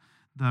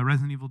the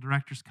Resident Evil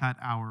Director's Cut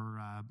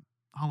our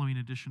Halloween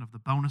edition of the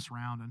bonus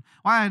round, and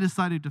why I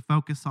decided to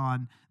focus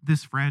on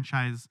this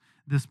franchise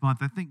this month.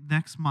 I think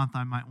next month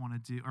I might want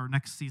to do, or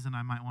next season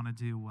I might want to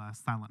do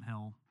Silent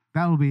Hill.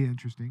 That'll be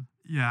interesting.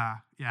 Yeah,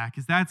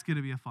 because that's going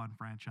to be a fun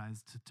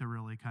franchise to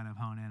really kind of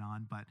hone in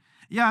on. But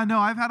yeah, no,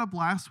 I've had a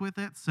blast with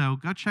it, so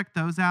go check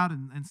those out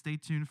and stay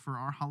tuned for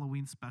our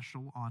Halloween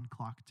special on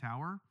Clock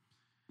Tower.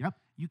 Yep.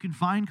 You can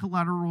find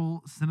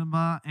Collateral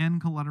Cinema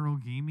and Collateral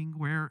Gaming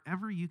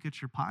wherever you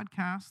get your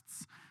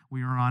podcasts.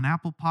 We are on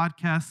Apple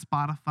Podcasts,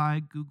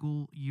 Spotify,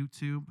 Google,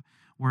 YouTube,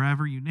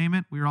 wherever you name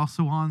it. We're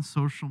also on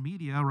social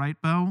media, right,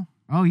 Bo?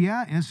 Oh,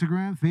 yeah.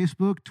 Instagram,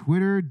 Facebook,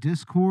 Twitter,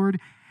 Discord.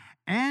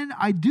 And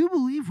I do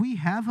believe we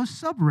have a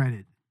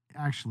subreddit,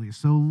 actually.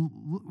 So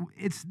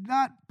it's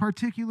not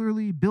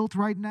particularly built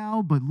right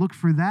now, but look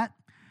for that.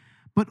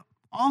 But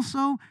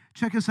also,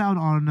 check us out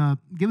on,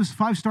 give us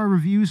 5-star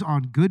reviews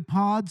on Good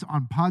Pods,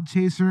 on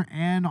Podchaser,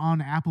 and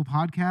on Apple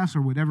Podcasts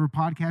or whatever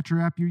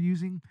podcatcher app you're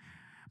using.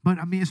 But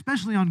I mean,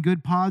 especially on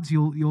Good Pods,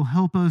 you'll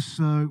help us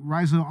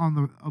rise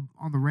on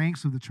the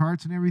ranks of the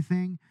charts and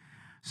everything.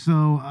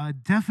 So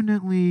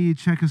definitely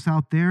check us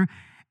out there.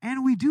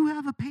 And we do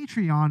have a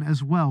Patreon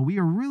as well. We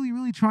are really,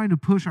 really trying to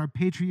push our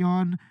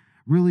Patreon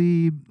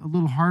really a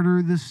little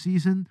harder this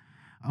season.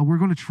 We're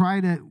going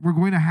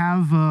to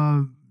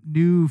have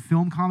new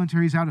film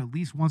commentaries out at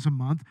least once a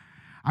month.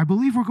 I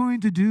believe we're going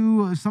to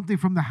do something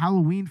from the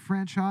Halloween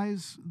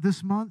franchise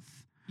this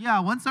month. Yeah,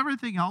 once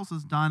everything else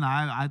is done,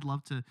 I'd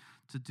love to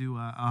do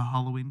a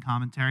Halloween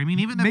commentary. I mean,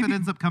 even if it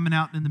ends up coming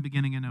out in the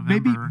beginning of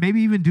November.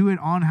 Maybe even do it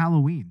on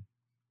Halloween.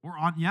 Or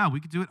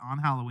we could do it on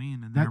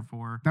Halloween, and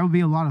therefore that would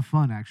be a lot of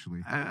fun,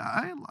 actually.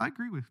 I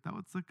agree with that.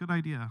 It's a good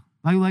idea.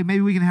 Like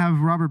maybe we can have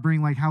Robert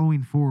bring like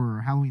Halloween 4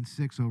 or Halloween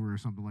 6 over or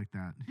something like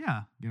that.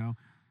 Yeah, Yeah,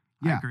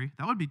 I agree.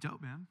 That would be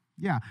dope, man.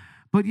 Yeah,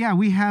 but yeah,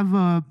 we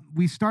have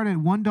we start at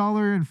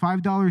 $1 and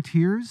 $5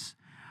 tiers.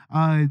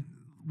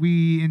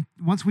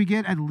 Once we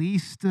get at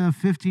least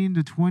 15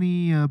 to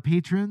 20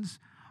 patrons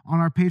on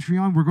our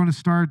Patreon, we're going to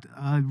start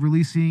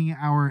releasing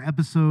our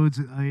episodes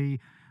a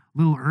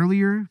little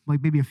earlier,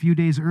 like maybe a few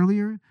days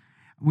earlier.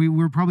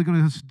 We're probably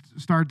going to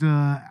start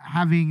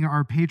having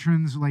our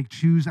patrons like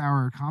choose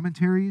our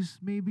commentaries,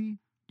 maybe.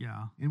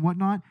 Yeah. And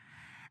whatnot.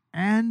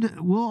 And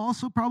we'll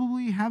also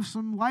probably have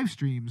some live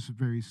streams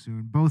very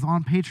soon, both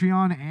on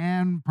Patreon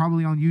and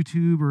probably on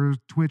YouTube or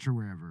Twitch or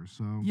wherever.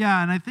 So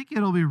yeah, and I think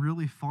it'll be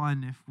really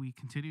fun if we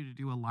continue to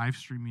do a live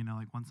stream,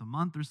 like once a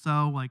month or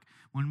so, like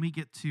when we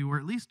get to, or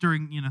at least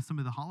during, some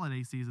of the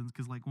holiday seasons,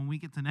 because like when we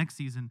get to next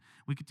season,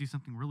 we could do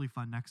something really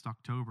fun next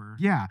October.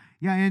 Yeah,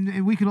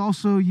 and we could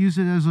also use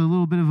it as a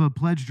little bit of a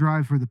pledge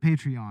drive for the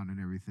Patreon and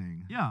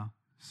everything. Yeah.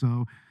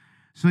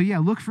 So yeah,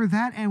 look for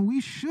that, and we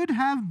should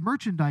have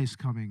merchandise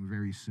coming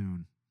very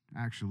soon,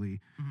 actually.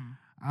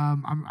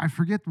 Mm-hmm. I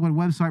forget what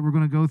website we're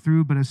going to go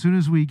through, but as soon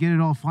as we get it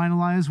all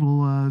finalized,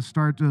 we'll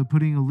start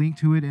putting a link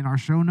to it in our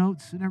show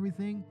notes and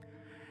everything.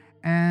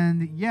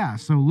 And yeah,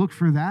 so look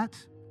for that.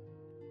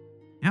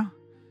 Yeah,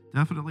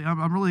 definitely.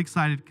 I'm really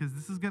excited because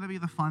this is going to be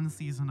the fun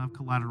season of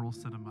Collateral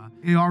Cinema.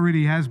 It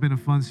already has been a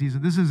fun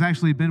season. This has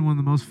actually been one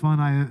of the most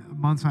fun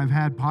months I've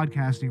had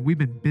podcasting. We've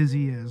been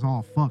busy as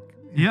all fuck.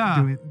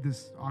 Doing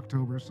this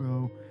October,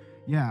 so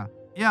yeah.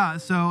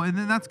 So and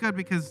then that's good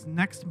because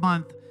next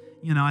month,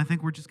 I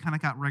think we're just kind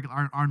of got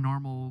our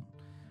normal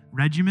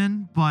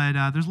regimen, but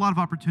there's a lot of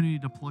opportunity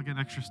to plug in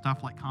extra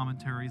stuff like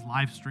commentaries,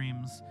 live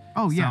streams.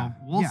 Oh yeah, so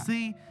we'll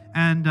see.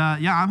 And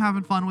I'm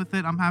having fun with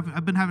it.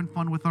 I've been having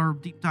fun with our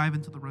deep dive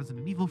into the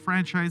Resident Evil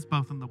franchise,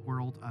 both in the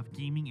world of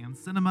gaming and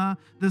cinema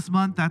this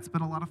month. That's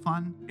been a lot of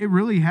fun. It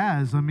really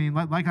has. I mean,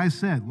 like I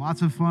said,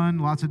 lots of fun,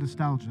 lots of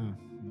nostalgia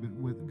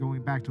with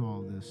going back to all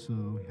of this.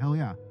 So hell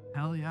yeah.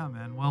 Hell yeah,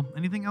 man. Well,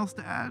 anything else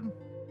to add?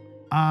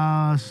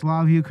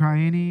 Slav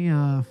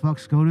Ukraini, fuck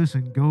SCOTUS,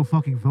 and go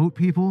fucking vote,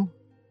 people.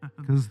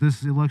 Because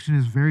this election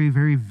is very,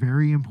 very,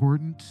 very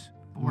important.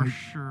 For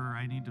sure,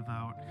 I need to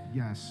vote.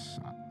 Yes,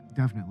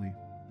 definitely.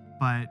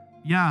 But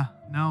yeah,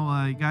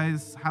 no, you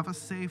guys have a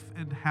safe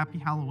and happy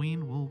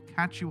Halloween. We'll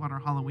catch you on our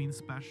Halloween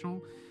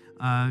special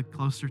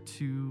closer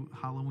to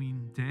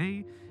Halloween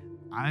Day.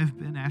 I've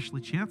been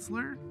Ashley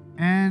Chancellor.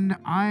 And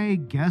I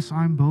guess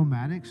I'm Bo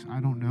Maddox. I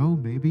don't know,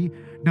 maybe.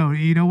 No,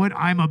 you know what?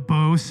 I'm a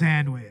Bo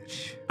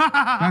Sandwich.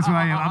 That's what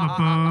I am. I'm a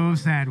Bo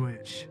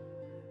Sandwich.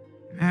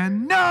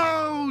 And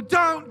no,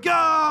 don't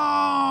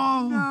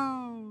go! No.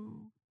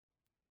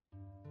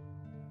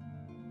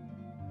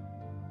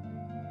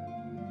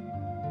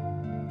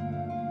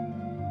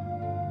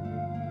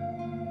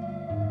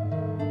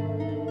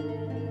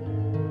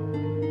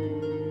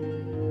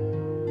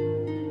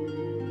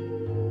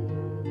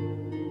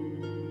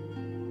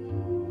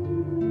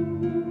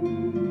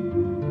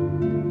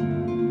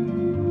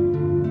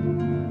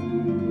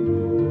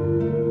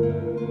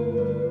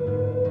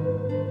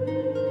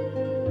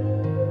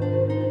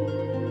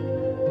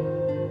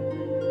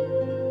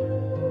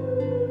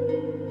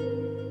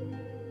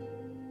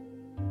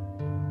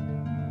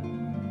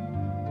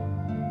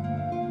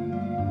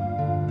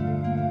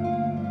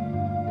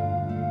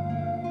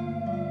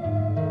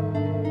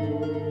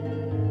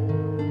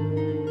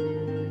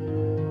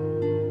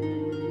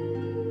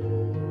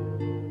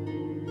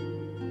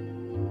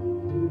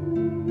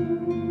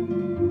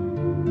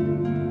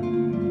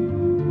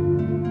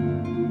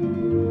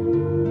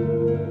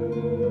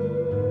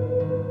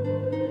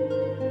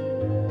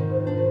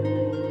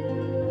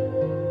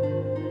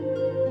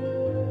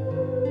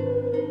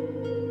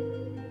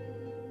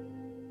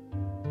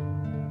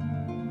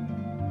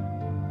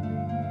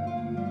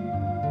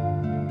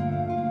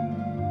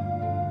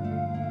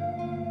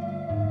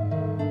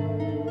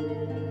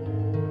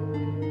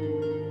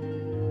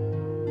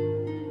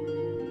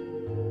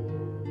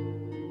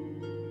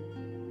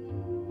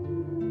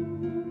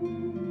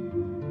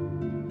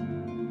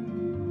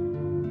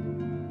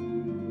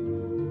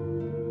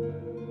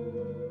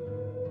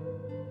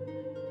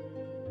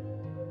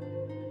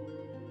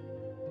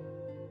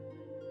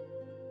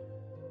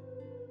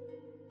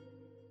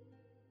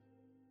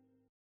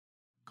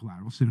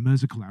 Collateral Cinema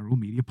is a Collateral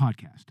Media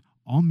podcast.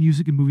 All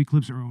music and movie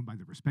clips are owned by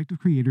their respective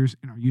creators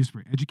and are used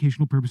for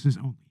educational purposes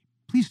only.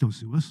 Please don't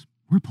sue us.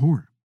 We're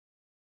poor.